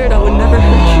you scared? I would never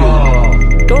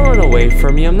hurt you. Don't run away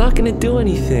from me. I'm not gonna do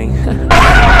anything.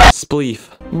 Spleef.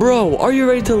 Bro, are you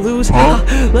ready to lose?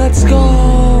 Let's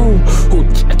go.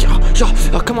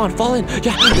 Come on, fall in.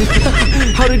 Yeah.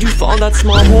 How did you fall in that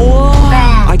small hole?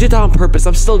 I did that on purpose.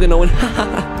 I'm still gonna win.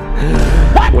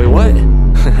 Wait, what?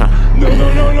 No.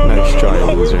 Nice try,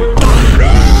 loser.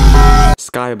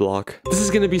 Skyblock. This is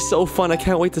gonna be so fun. I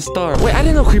can't wait to start. Wait, I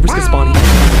didn't know creepers could spawn here.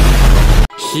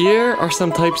 Here are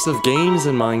some types of games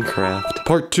in Minecraft.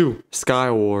 Part 2, Sky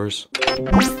Wars.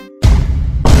 What's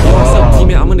up,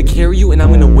 teammate? I'm gonna carry you and I'm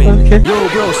gonna win. Okay. Yo,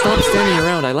 bro, stop standing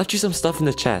around. I left you some stuff in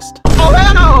the chest.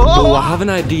 Oh, I have an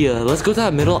idea. Let's go to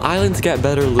that middle island to get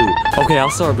better loot. Okay, I'll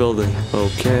start building.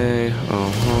 Okay,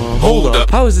 Hold up.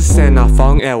 How is this sand not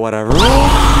falling? Yeah, whatever.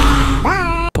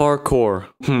 Parkour.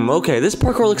 Okay, this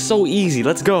parkour looks so easy.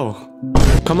 Let's go.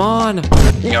 Come on.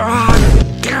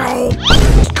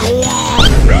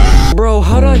 Bro,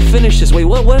 how do I finish this? Wait,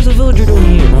 what is the villager doing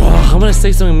here? I'm gonna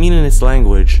say something mean in its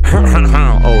language.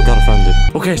 Oh, got offended.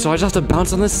 Okay, so I just have to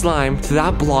bounce on this slime to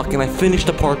that block and I finished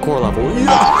the parkour level.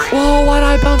 Whoa, why did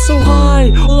I bounce so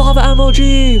high? Lava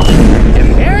emoji.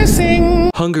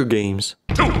 Embarrassing. Hunger Games.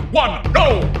 2, 1,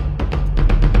 go!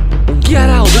 Get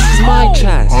out, this is my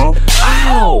chest.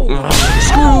 Ow.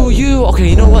 Screw you. Okay,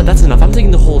 you know what? That's enough. I'm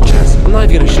taking the whole chest. I'm not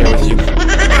even gonna share with you.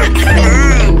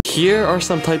 Here are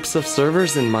some types of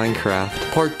servers in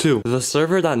Minecraft. Part 2, the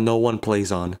server that no one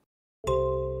plays on.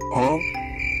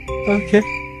 Okay.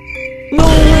 No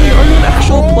way, are you an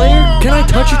actual player? Can I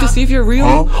touch you to see if you're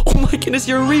real? Oh my goodness,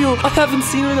 you're real. I haven't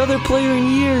seen another player in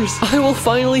years. I will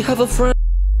finally have a friend.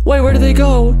 Wait, where did they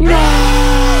go?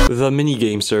 No! The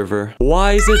minigame server.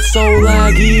 Why is it so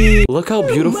laggy? Look how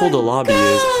beautiful the lobby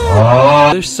is.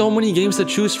 There's so many games to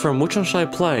choose from. Which one should I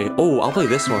play? Oh, I'll play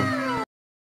this one.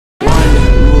 One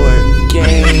more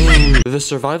game. The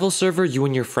survival server you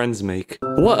and your friends make.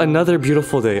 What another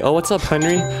beautiful day. Oh, what's up,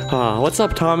 Henry? What's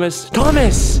up, Thomas?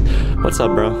 Thomas! What's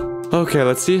up, bro? Okay,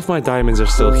 let's see if my diamonds are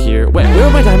still here. Wait, where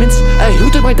are my diamonds? Hey, who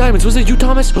took my diamonds? Was it you,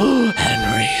 Thomas? Henry.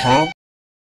 Huh?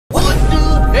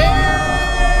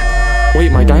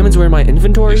 Wait, my diamonds were in my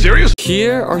inventory? Serious?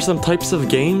 Here are some types of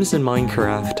games in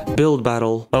Minecraft. Build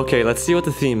battle. Okay, let's see what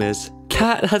the theme is.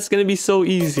 Cat, that's gonna be so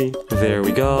easy. There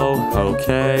we go.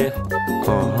 Okay.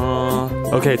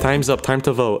 Okay, time's up. Time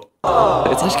to vote.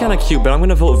 It's actually kind of cute, but I'm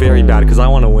gonna vote very bad because I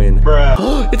want to win.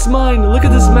 It's mine. Look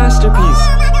at this masterpiece.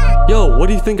 Yo, what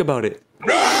do you think about it?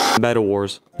 Battle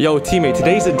Wars. Yo, teammate,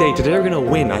 today's the day. Today we're gonna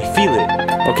win. I feel it.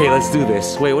 Okay, let's do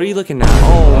this. Wait, what are you looking at?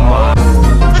 Oh my.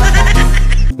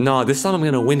 Nah, this time I'm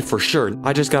gonna win for sure.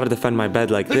 I just gotta defend my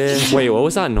bed like this. Wait, what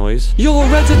was that noise? Yo,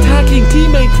 Red's attacking!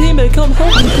 Teammate, come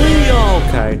help me, please! Oh,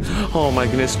 okay. Oh my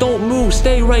goodness, don't move,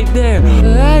 stay right there.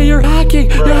 Hey, you're hacking!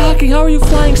 How are you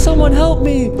flying? Someone help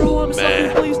me! Bro, I'm sorry,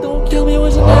 please don't kill me, it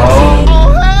was an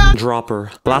accident.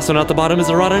 Dropper. Last one at the bottom is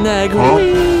a rotten egg.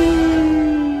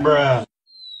 Bruh.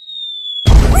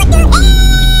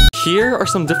 Here are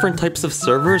some different types of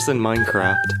servers in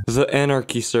Minecraft. The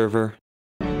Anarchy server.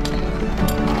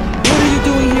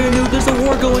 There's a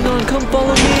war going on. Come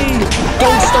follow me.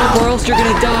 Don't stop or else you're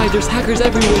gonna die. There's hackers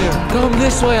everywhere. Come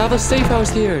this way. I have a safe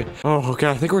house here. Oh, okay.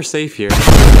 I think we're safe here.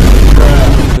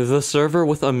 The server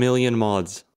with 1,000,000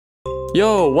 mods.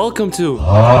 Yo, welcome to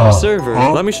server.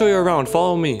 Let me show you around.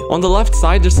 Follow me. On the left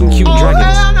side, there's some cute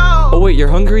dragons. Oh wait, you're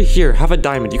hungry? Here, have a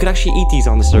diamond. You can actually eat these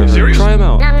on the server. Serious? Try them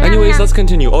out. Anyways, let's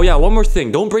continue. Oh yeah, one more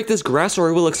thing. Don't break this grass or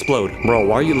it will explode. Bro,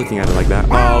 why are you looking at it like that?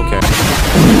 Oh, okay.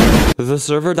 The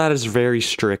server that is very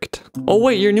strict. Oh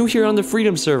wait, you're new here on the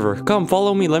Freedom server. Come,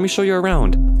 follow me. Let me show you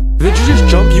around. Did you just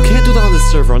jump? You can't do that on this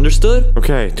server, understood?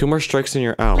 Okay, 2 more strikes and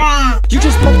you're out. You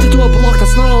just bumped into a block.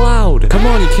 That's not allowed. Come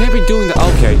on, you can't be doing that.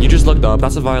 Okay, you just looked up.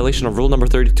 That's a violation of rule number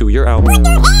 32. You're out.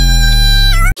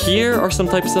 Here are some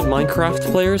types of Minecraft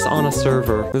players on a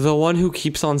server. The one who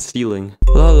keeps on stealing.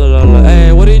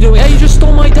 Hey, what are you doing? Hey, you just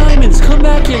stole my diamonds. Come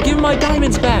back here. Give me my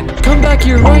diamonds back. Come back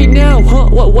here right now. Huh?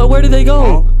 Where did they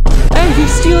go? Hey,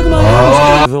 he's stealing my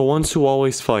house. The ones who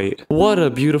always fight. What a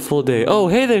beautiful day. Oh,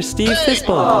 hey there, Steve. Fist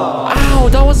bump. Ow,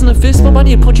 that wasn't a fist bump. I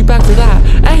need to punch you back for that.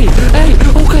 Hey.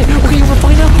 Okay, you wanna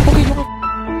find out? Okay,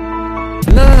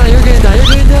 No, you're gonna die.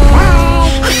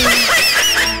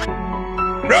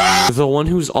 The one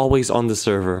who's always on the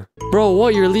server. Bro,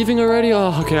 what? You're leaving already?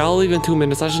 Oh, okay, I'll leave in 2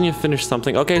 minutes. I just need to finish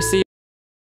something. Okay, see you.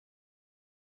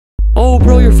 Oh,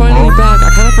 bro, you're finally back. I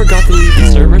kind of forgot to leave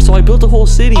the server, so I built a whole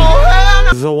city.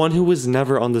 The one who was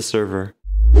never on the server.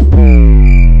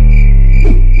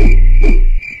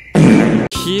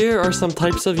 Here are some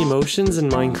types of emotions in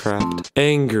Minecraft.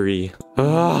 Angry.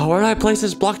 Where did I place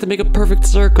this block to make a perfect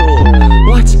circle?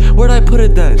 What? Where did I put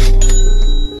it then?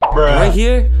 Right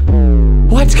here?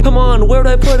 What? Come on, where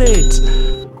did I put it?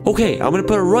 Okay, I'm gonna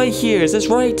put it right here. Is this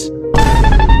right?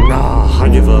 Nah, I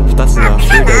give up. That's enough.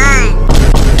 You're dead.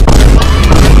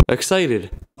 Excited.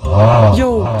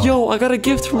 Yo, I got a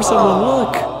gift from someone.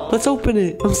 Look. Let's open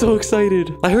it. I'm so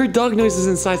excited. I heard dog noises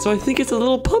inside, so I think it's a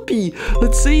little puppy.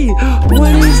 Let's see.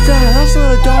 What is that? That's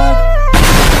not a dog.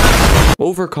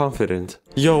 Overconfident.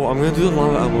 Yo, I'm gonna do the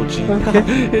lava emoji.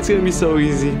 It's gonna be so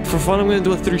easy. For fun, I'm gonna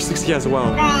do a 360 as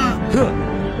well.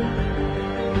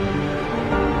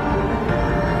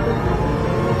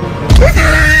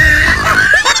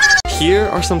 Here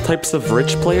are some types of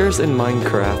rich players in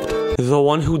Minecraft. The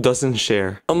one who doesn't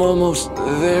share. I'm almost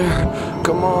there.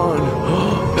 Come on.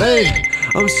 Hey,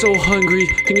 I'm so hungry.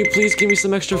 Can you please give me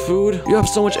some extra food? You have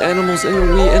so much animals in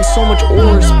your wheat and so much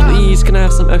ores. Please, can I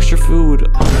have some extra food?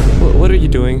 What are you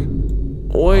doing?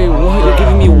 Wait, what? You're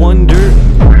giving me 1 dirt?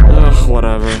 Ugh,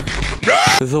 whatever.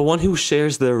 The one who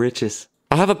shares the riches.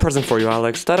 I have a present for you,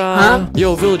 Alex. Ta-da! Huh?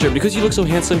 Yo, villager, because you look so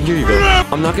handsome, here you go.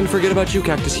 I'm not gonna forget about you,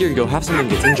 Cactus. Here you go. Have some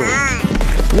ingots. Enjoy.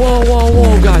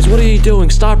 Whoa, guys. What are you doing?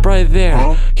 Stop right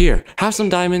there. Here, have some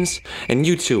diamonds. And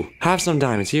you too. Have some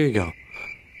diamonds. Here you go.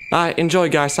 Alright, enjoy,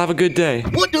 guys. Have a good day.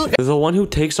 The one who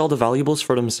takes all the valuables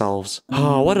for themselves.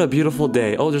 Oh, what a beautiful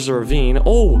day. Oh, there's a ravine.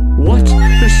 Oh, what?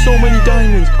 There's so many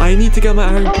diamonds. I need to get my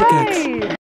iron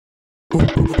pickaxe.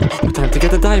 Time to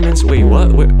get the diamonds. Wait,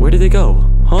 what? Where did they go?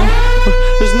 Huh?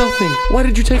 There's nothing. Why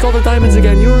did you take all the diamonds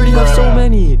again? You already have so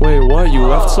many. Wait, what? You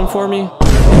left some for me?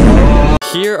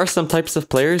 Here are some types of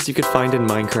players you could find in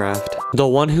Minecraft. The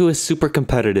one who is super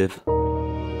competitive.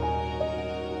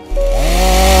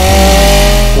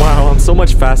 Wow, I'm so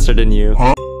much faster than you.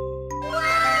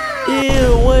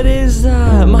 Ew, what is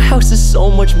that? My house is so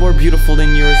much more beautiful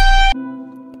than yours.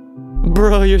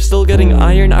 Bro, you're still getting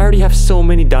iron? I already have so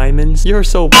many diamonds. You're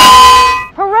so...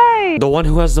 Hooray! The one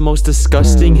who has the most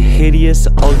disgusting, hideous,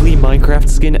 ugly Minecraft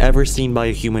skin ever seen by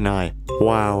a human eye.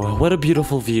 Wow, what a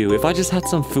beautiful view. If I just had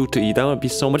some food to eat, that would be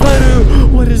so much better.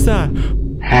 What is that?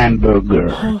 Hamburger.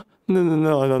 Huh?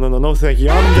 No, thank you.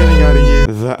 I'm getting out of here.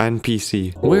 The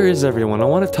NPC. Where is everyone? I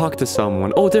want to talk to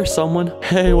someone. Oh, there's someone.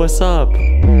 Hey, what's up?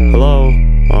 Hello?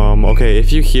 Okay,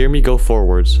 if you hear me, go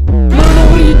forwards. No,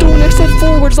 what are you doing? I said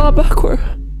forwards, not backward.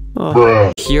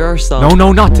 Here are some.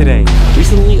 No, not today.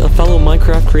 Recently, a fellow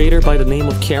Minecraft creator by the name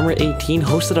of Camera18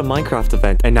 hosted a Minecraft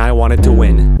event, and I wanted to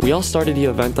win. We all started the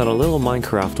event on a little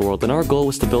Minecraft world, and our goal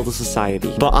was to build a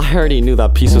society. But I already knew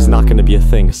that peace was not going to be a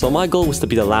thing, so my goal was to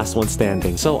be the last one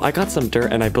standing. So I got some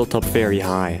dirt and I built up very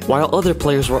high. While other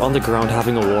players were on the ground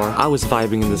having a war, I was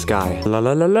vibing in the sky. La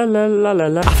la la la la la la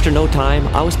la. After no time,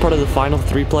 I was part of the final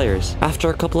 3 players. After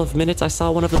a couple of minutes, I saw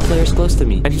one of the players close to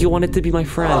me, and he wanted to be my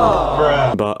friend.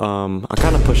 But I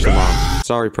kind of pushed him off.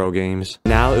 Sorry, Pro Games.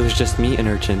 Now it was just me and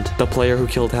Urchint, the player who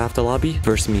killed half the lobby,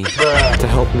 versus me. To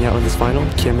help me out in this final,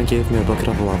 Cameron gave me a bucket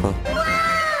of lava.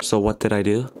 So what did I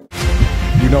do?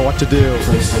 You know what to do.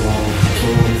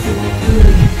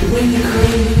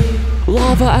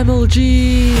 Lava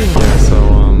MLG! Yeah, so,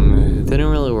 it didn't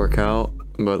really work out,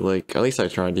 but like, at least I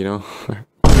tried, you know?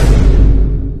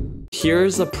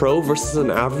 Here's a pro versus an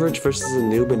average versus a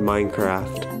noob in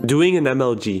Minecraft. Doing an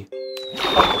MLG.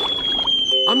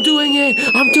 I'm doing it!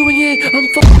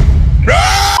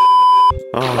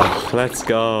 Oh, let's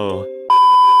go.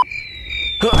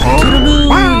 To the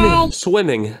moon!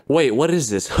 Swimming. Wait, what is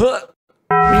this?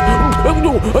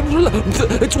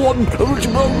 It's one.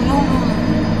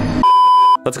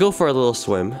 Let's go for a little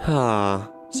swim. Ah,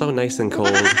 so nice and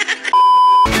cold.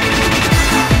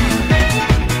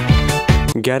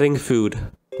 Getting food.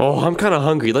 Oh, I'm kind of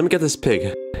hungry. Let me get this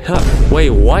pig. Wait,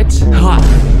 what? Huh?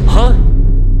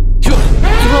 You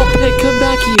little pig, come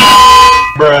back here.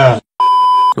 Bruh.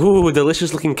 Ooh,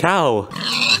 delicious looking cow.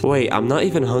 Wait, I'm not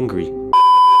even hungry.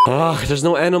 Ah, there's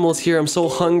no animals here. I'm so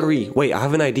hungry. Wait, I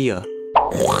have an idea.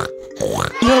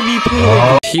 Yummy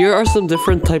pig. Here are some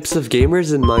different types of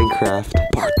gamers in Minecraft.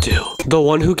 Part 2. The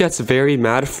one who gets very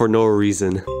mad for no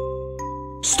reason.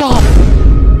 Stop!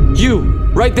 You!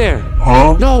 Right there!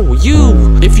 Huh? No,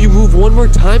 you! If you move one more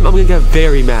time, I'm gonna get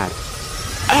very mad.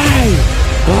 Hey!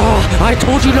 I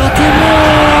told you not to move!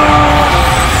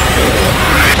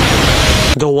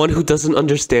 The one who doesn't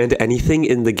understand anything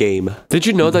in the game. Did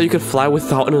you know that you could fly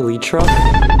without an elytra?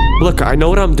 Look, I know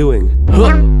what I'm doing.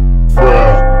 Huh?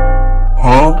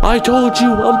 I told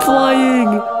you, I'm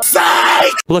flying!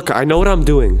 Psych! Look, I know what I'm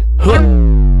doing.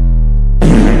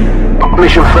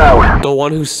 Mission failed. The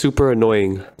one who's super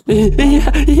annoying. Did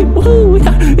you know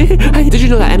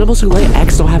that animals who lay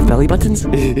eggs don't have belly buttons?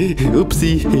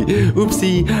 Oopsie. I'm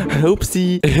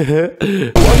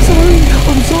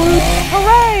sorry.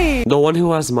 Hooray! The one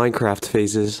who has Minecraft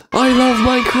phases. I love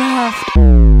Minecraft!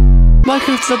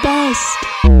 Minecraft's the best!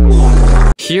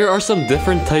 Here are some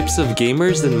different types of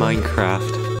gamers in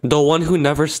Minecraft. The one who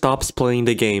never stops playing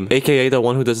the game, aka the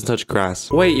one who doesn't touch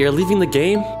grass. Wait, you're leaving the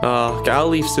game? Okay, I'll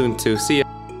leave soon too. See ya.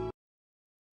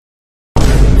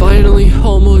 Finally,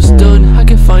 almost done. I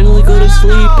can finally go to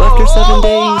sleep after 7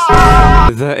 days.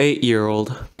 The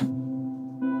 8-year-old.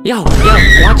 Yo,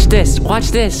 watch this. It's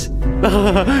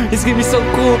gonna be so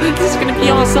cool. This is gonna be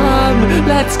awesome.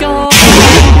 Let's go.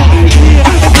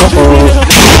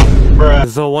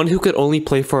 The one who could only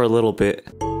play for a little bit.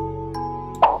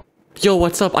 Yo,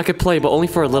 what's up? I could play, but only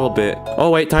for a little bit.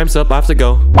 Oh wait, time's up. I have to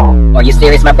go. Are you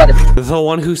serious, my brother? The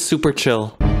one who's super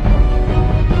chill.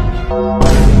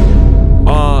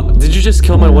 Did you just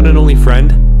kill my one and only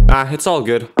friend? It's all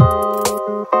good.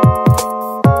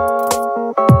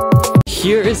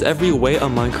 Here is every way a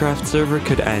Minecraft server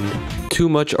could end. Too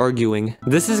much arguing.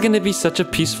 This is gonna be such a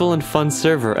peaceful and fun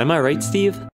server. Am I right,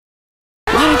 Steve?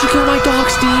 Why did you kill my dog,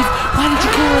 Steve? Why did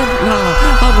you kill him? No,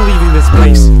 I'm leaving this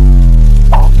place.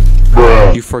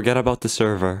 You forget about the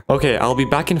server. Okay, I'll be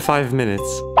back in 5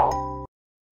 minutes.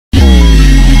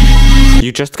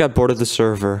 You just got bored of the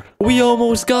server. We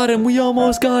almost got him.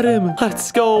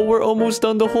 Let's go. We're almost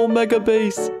done the whole mega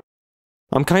base.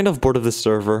 I'm kind of bored of the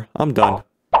server. I'm done.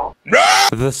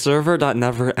 The server that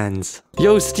never ends.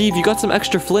 Yo, Steve, you got some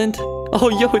extra flint? Oh,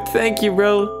 yo, thank you,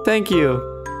 bro. Thank you.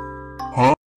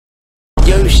 Huh?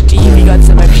 Yo, Steve, you got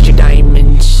some extra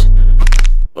diamonds.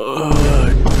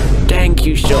 Thank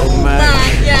you so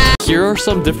much. Here are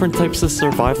some different types of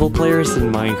survival players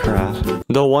in Minecraft.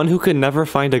 The one who could never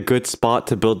find a good spot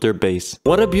to build their base.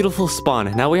 What a beautiful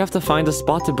spawn. Now we have to find a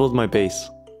spot to build my base.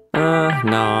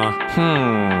 Nah.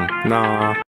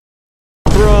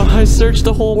 Bruh, I searched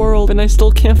the whole world and I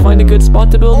still can't find a good spot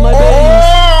to build my base.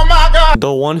 Oh my god!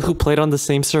 The one who played on the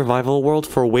same survival world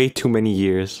for way too many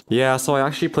years. Yeah, so I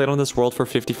actually played on this world for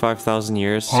 55,000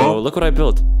 years. So look what I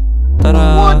built.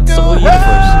 Ta-da! It's the whole universe.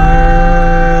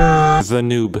 The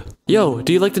noob. Yo,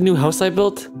 do you like the new house I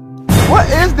built? What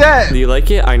is that? Do you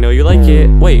like it? I know you like it.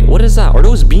 Wait, what is that? Are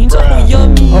those beans? Oh,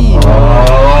 yummy!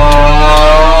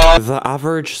 The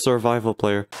average survival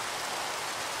player.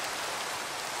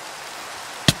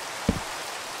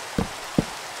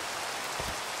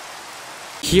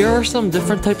 Here are some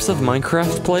different types of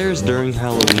Minecraft players during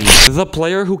Halloween. The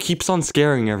player who keeps on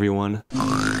scaring everyone.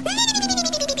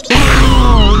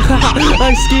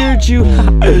 I scared you!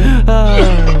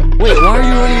 Wait, why are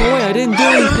you running away? I didn't do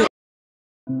anything!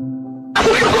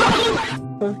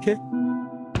 Okay.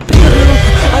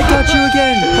 I got you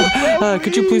again!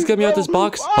 Could you please get me out this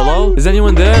box? Hello? Is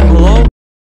anyone there? Hello?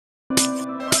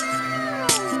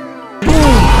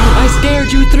 I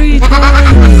scared you 3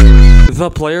 times! The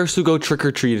players who go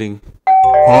trick-or-treating.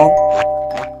 Huh?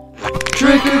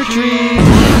 Trick-or-treat!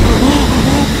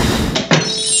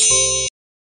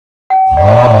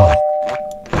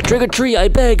 Trick-or-treat, I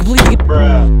beg, please!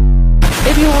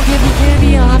 If you won't give me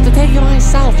candy, I'll have to take it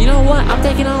myself. You know what? I'm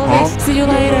taking all of this. See you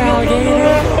later,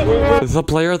 alligator. The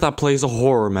player that plays a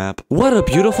horror map. What a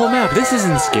beautiful map. This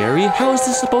isn't scary. How is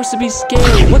this supposed to be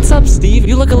scary? What's up, Steve?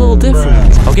 You look a little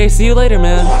different. Okay, see you later,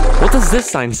 man. What does this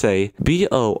sign say?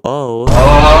 B-O-O.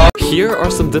 Here are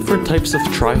some different types of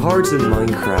tryhards in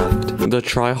Minecraft. The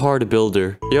tryhard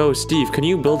builder. Yo, Steve, can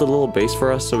you build a little base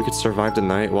for us so we could survive the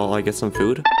night while I get some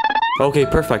food? Okay,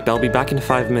 perfect. I'll be back in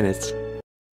 5 minutes.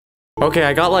 Okay,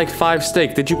 I got like 5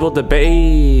 steak. Did you build the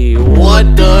bay?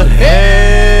 What the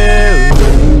hell?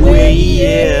 No way,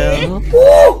 yeah.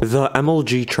 The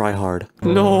MLG tryhard.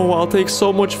 No, I'll take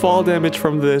so much fall damage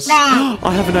from this. I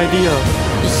have an idea.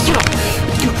 Let's go!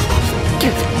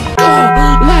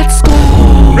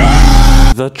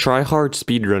 The tryhard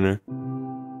speedrunner.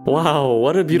 Wow,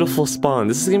 what a beautiful spawn.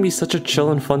 This is gonna be such a chill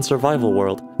and fun survival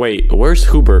world. Wait, where's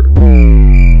Hubert?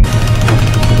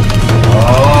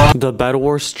 The Bed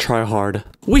Wars tryhard.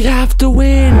 We have to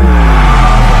win!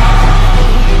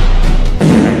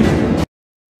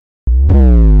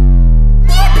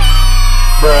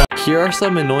 Here are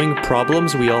some annoying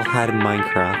problems we all had in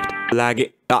Minecraft.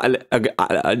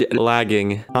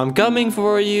 Lagging. I'm coming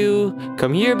for you.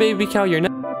 Come here, baby cow. You're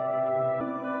not.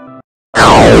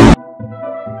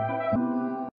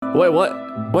 Wait, what?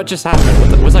 What just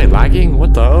happened? Was I lagging?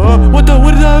 What is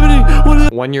happening?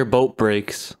 When your boat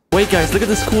breaks. Wait, guys, look at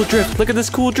this cool drift. Look at this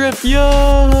cool drift. Yo!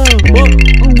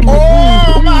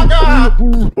 Oh my god!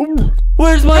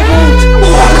 Where's my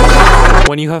boat?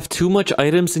 When you have too much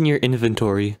items in your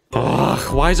inventory.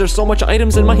 Ugh, why is there so much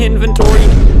items in my inventory?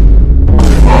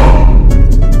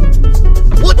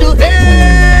 What the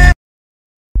hell?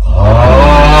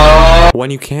 When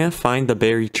you can't find the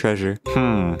buried treasure.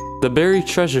 The buried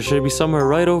treasure should be somewhere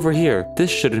right over here. This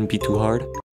shouldn't be too hard.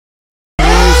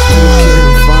 I still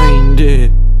can't find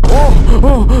it.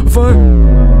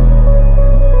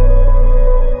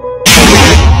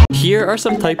 Here are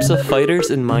some types of fighters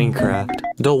in Minecraft.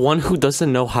 The one who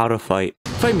doesn't know how to fight.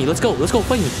 Fight me, let's go,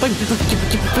 fight me, fight me.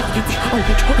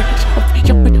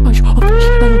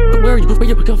 Where are you? I'm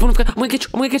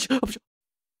gonna get you.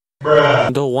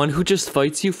 The one who just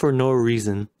fights you for no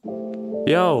reason.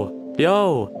 Yo,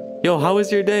 how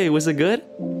was your day? Was it good?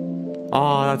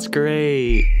 Oh, that's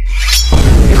great.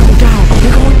 You're going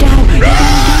down.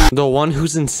 The one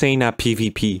who's insane at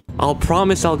PvP. I'll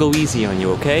promise I'll go easy on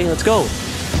you, okay? Let's go.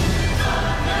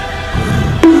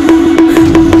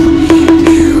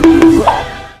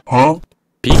 Huh?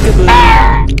 Peekaboo.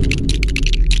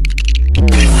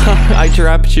 I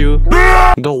trapped you.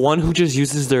 The one who just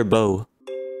uses their bow.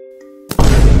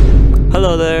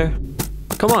 Hello there.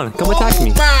 Come on, come attack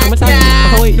me. Come attack me.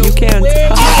 Oh wait, you can't.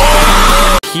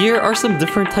 Here are some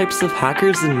different types of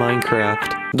hackers in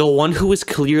Minecraft. The one who is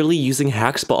clearly using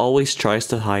hacks but always tries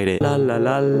to hide it. La la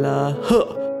la la.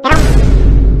 Huh.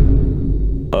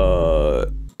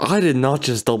 I did not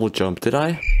just double jump, did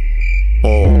I?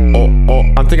 Oh,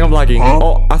 I think I'm lagging.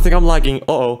 Oh, I think I'm lagging.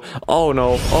 Oh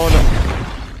no.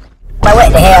 But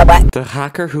what the hell, but? The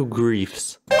hacker who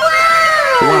griefs.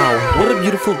 Wow, what a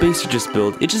beautiful base you just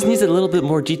built. It just needs a little bit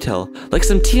more detail. Like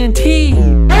some TNT!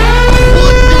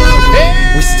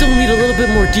 We still need a little bit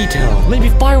more detail. Maybe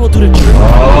fire will do the trick.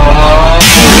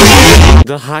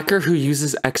 The hacker who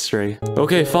uses X-ray.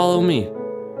 Okay, follow me.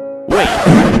 Wait,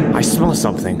 I smell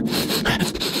something.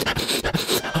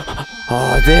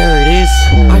 Oh, there it is.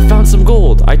 I found some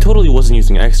gold. I totally wasn't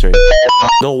using X-ray.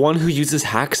 The one who uses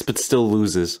hacks but still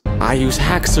loses. I use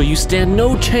hacks so you stand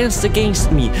no chance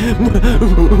against me.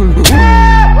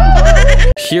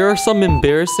 Here are some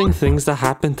embarrassing things that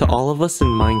happen to all of us in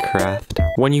Minecraft.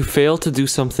 When you fail to do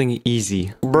something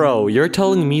easy. Bro, you're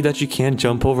telling me that you can't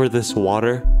jump over this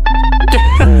water?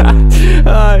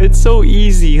 It's so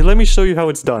easy. Let me show you how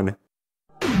it's done.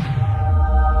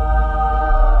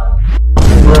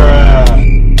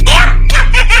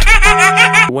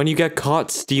 When you get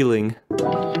caught stealing.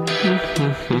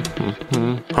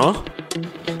 Huh?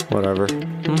 Whatever.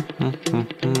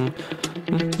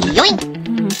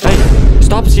 Hey,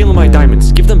 stop stealing my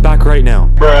diamonds. Give them back right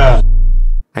now.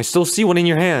 I still see one in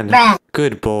your hand.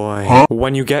 Good boy. Huh?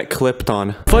 When you get clipped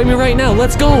on. Fight me right now.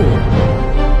 Let's go.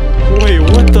 Wait,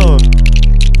 what the?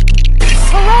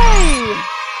 Hooray!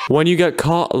 When you get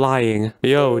caught lying.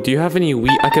 Yo, do you have any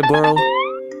wheat I could borrow?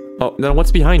 Oh, then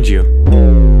what's behind you?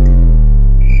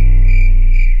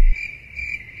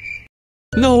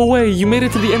 No way, you made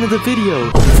it to the end of the video.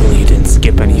 Hopefully you didn't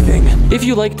skip anything. If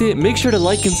you liked it, make sure to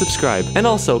like and subscribe. And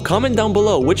also, comment down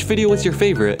below which video was your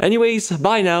favorite. Anyways,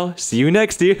 bye now. See you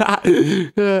next year.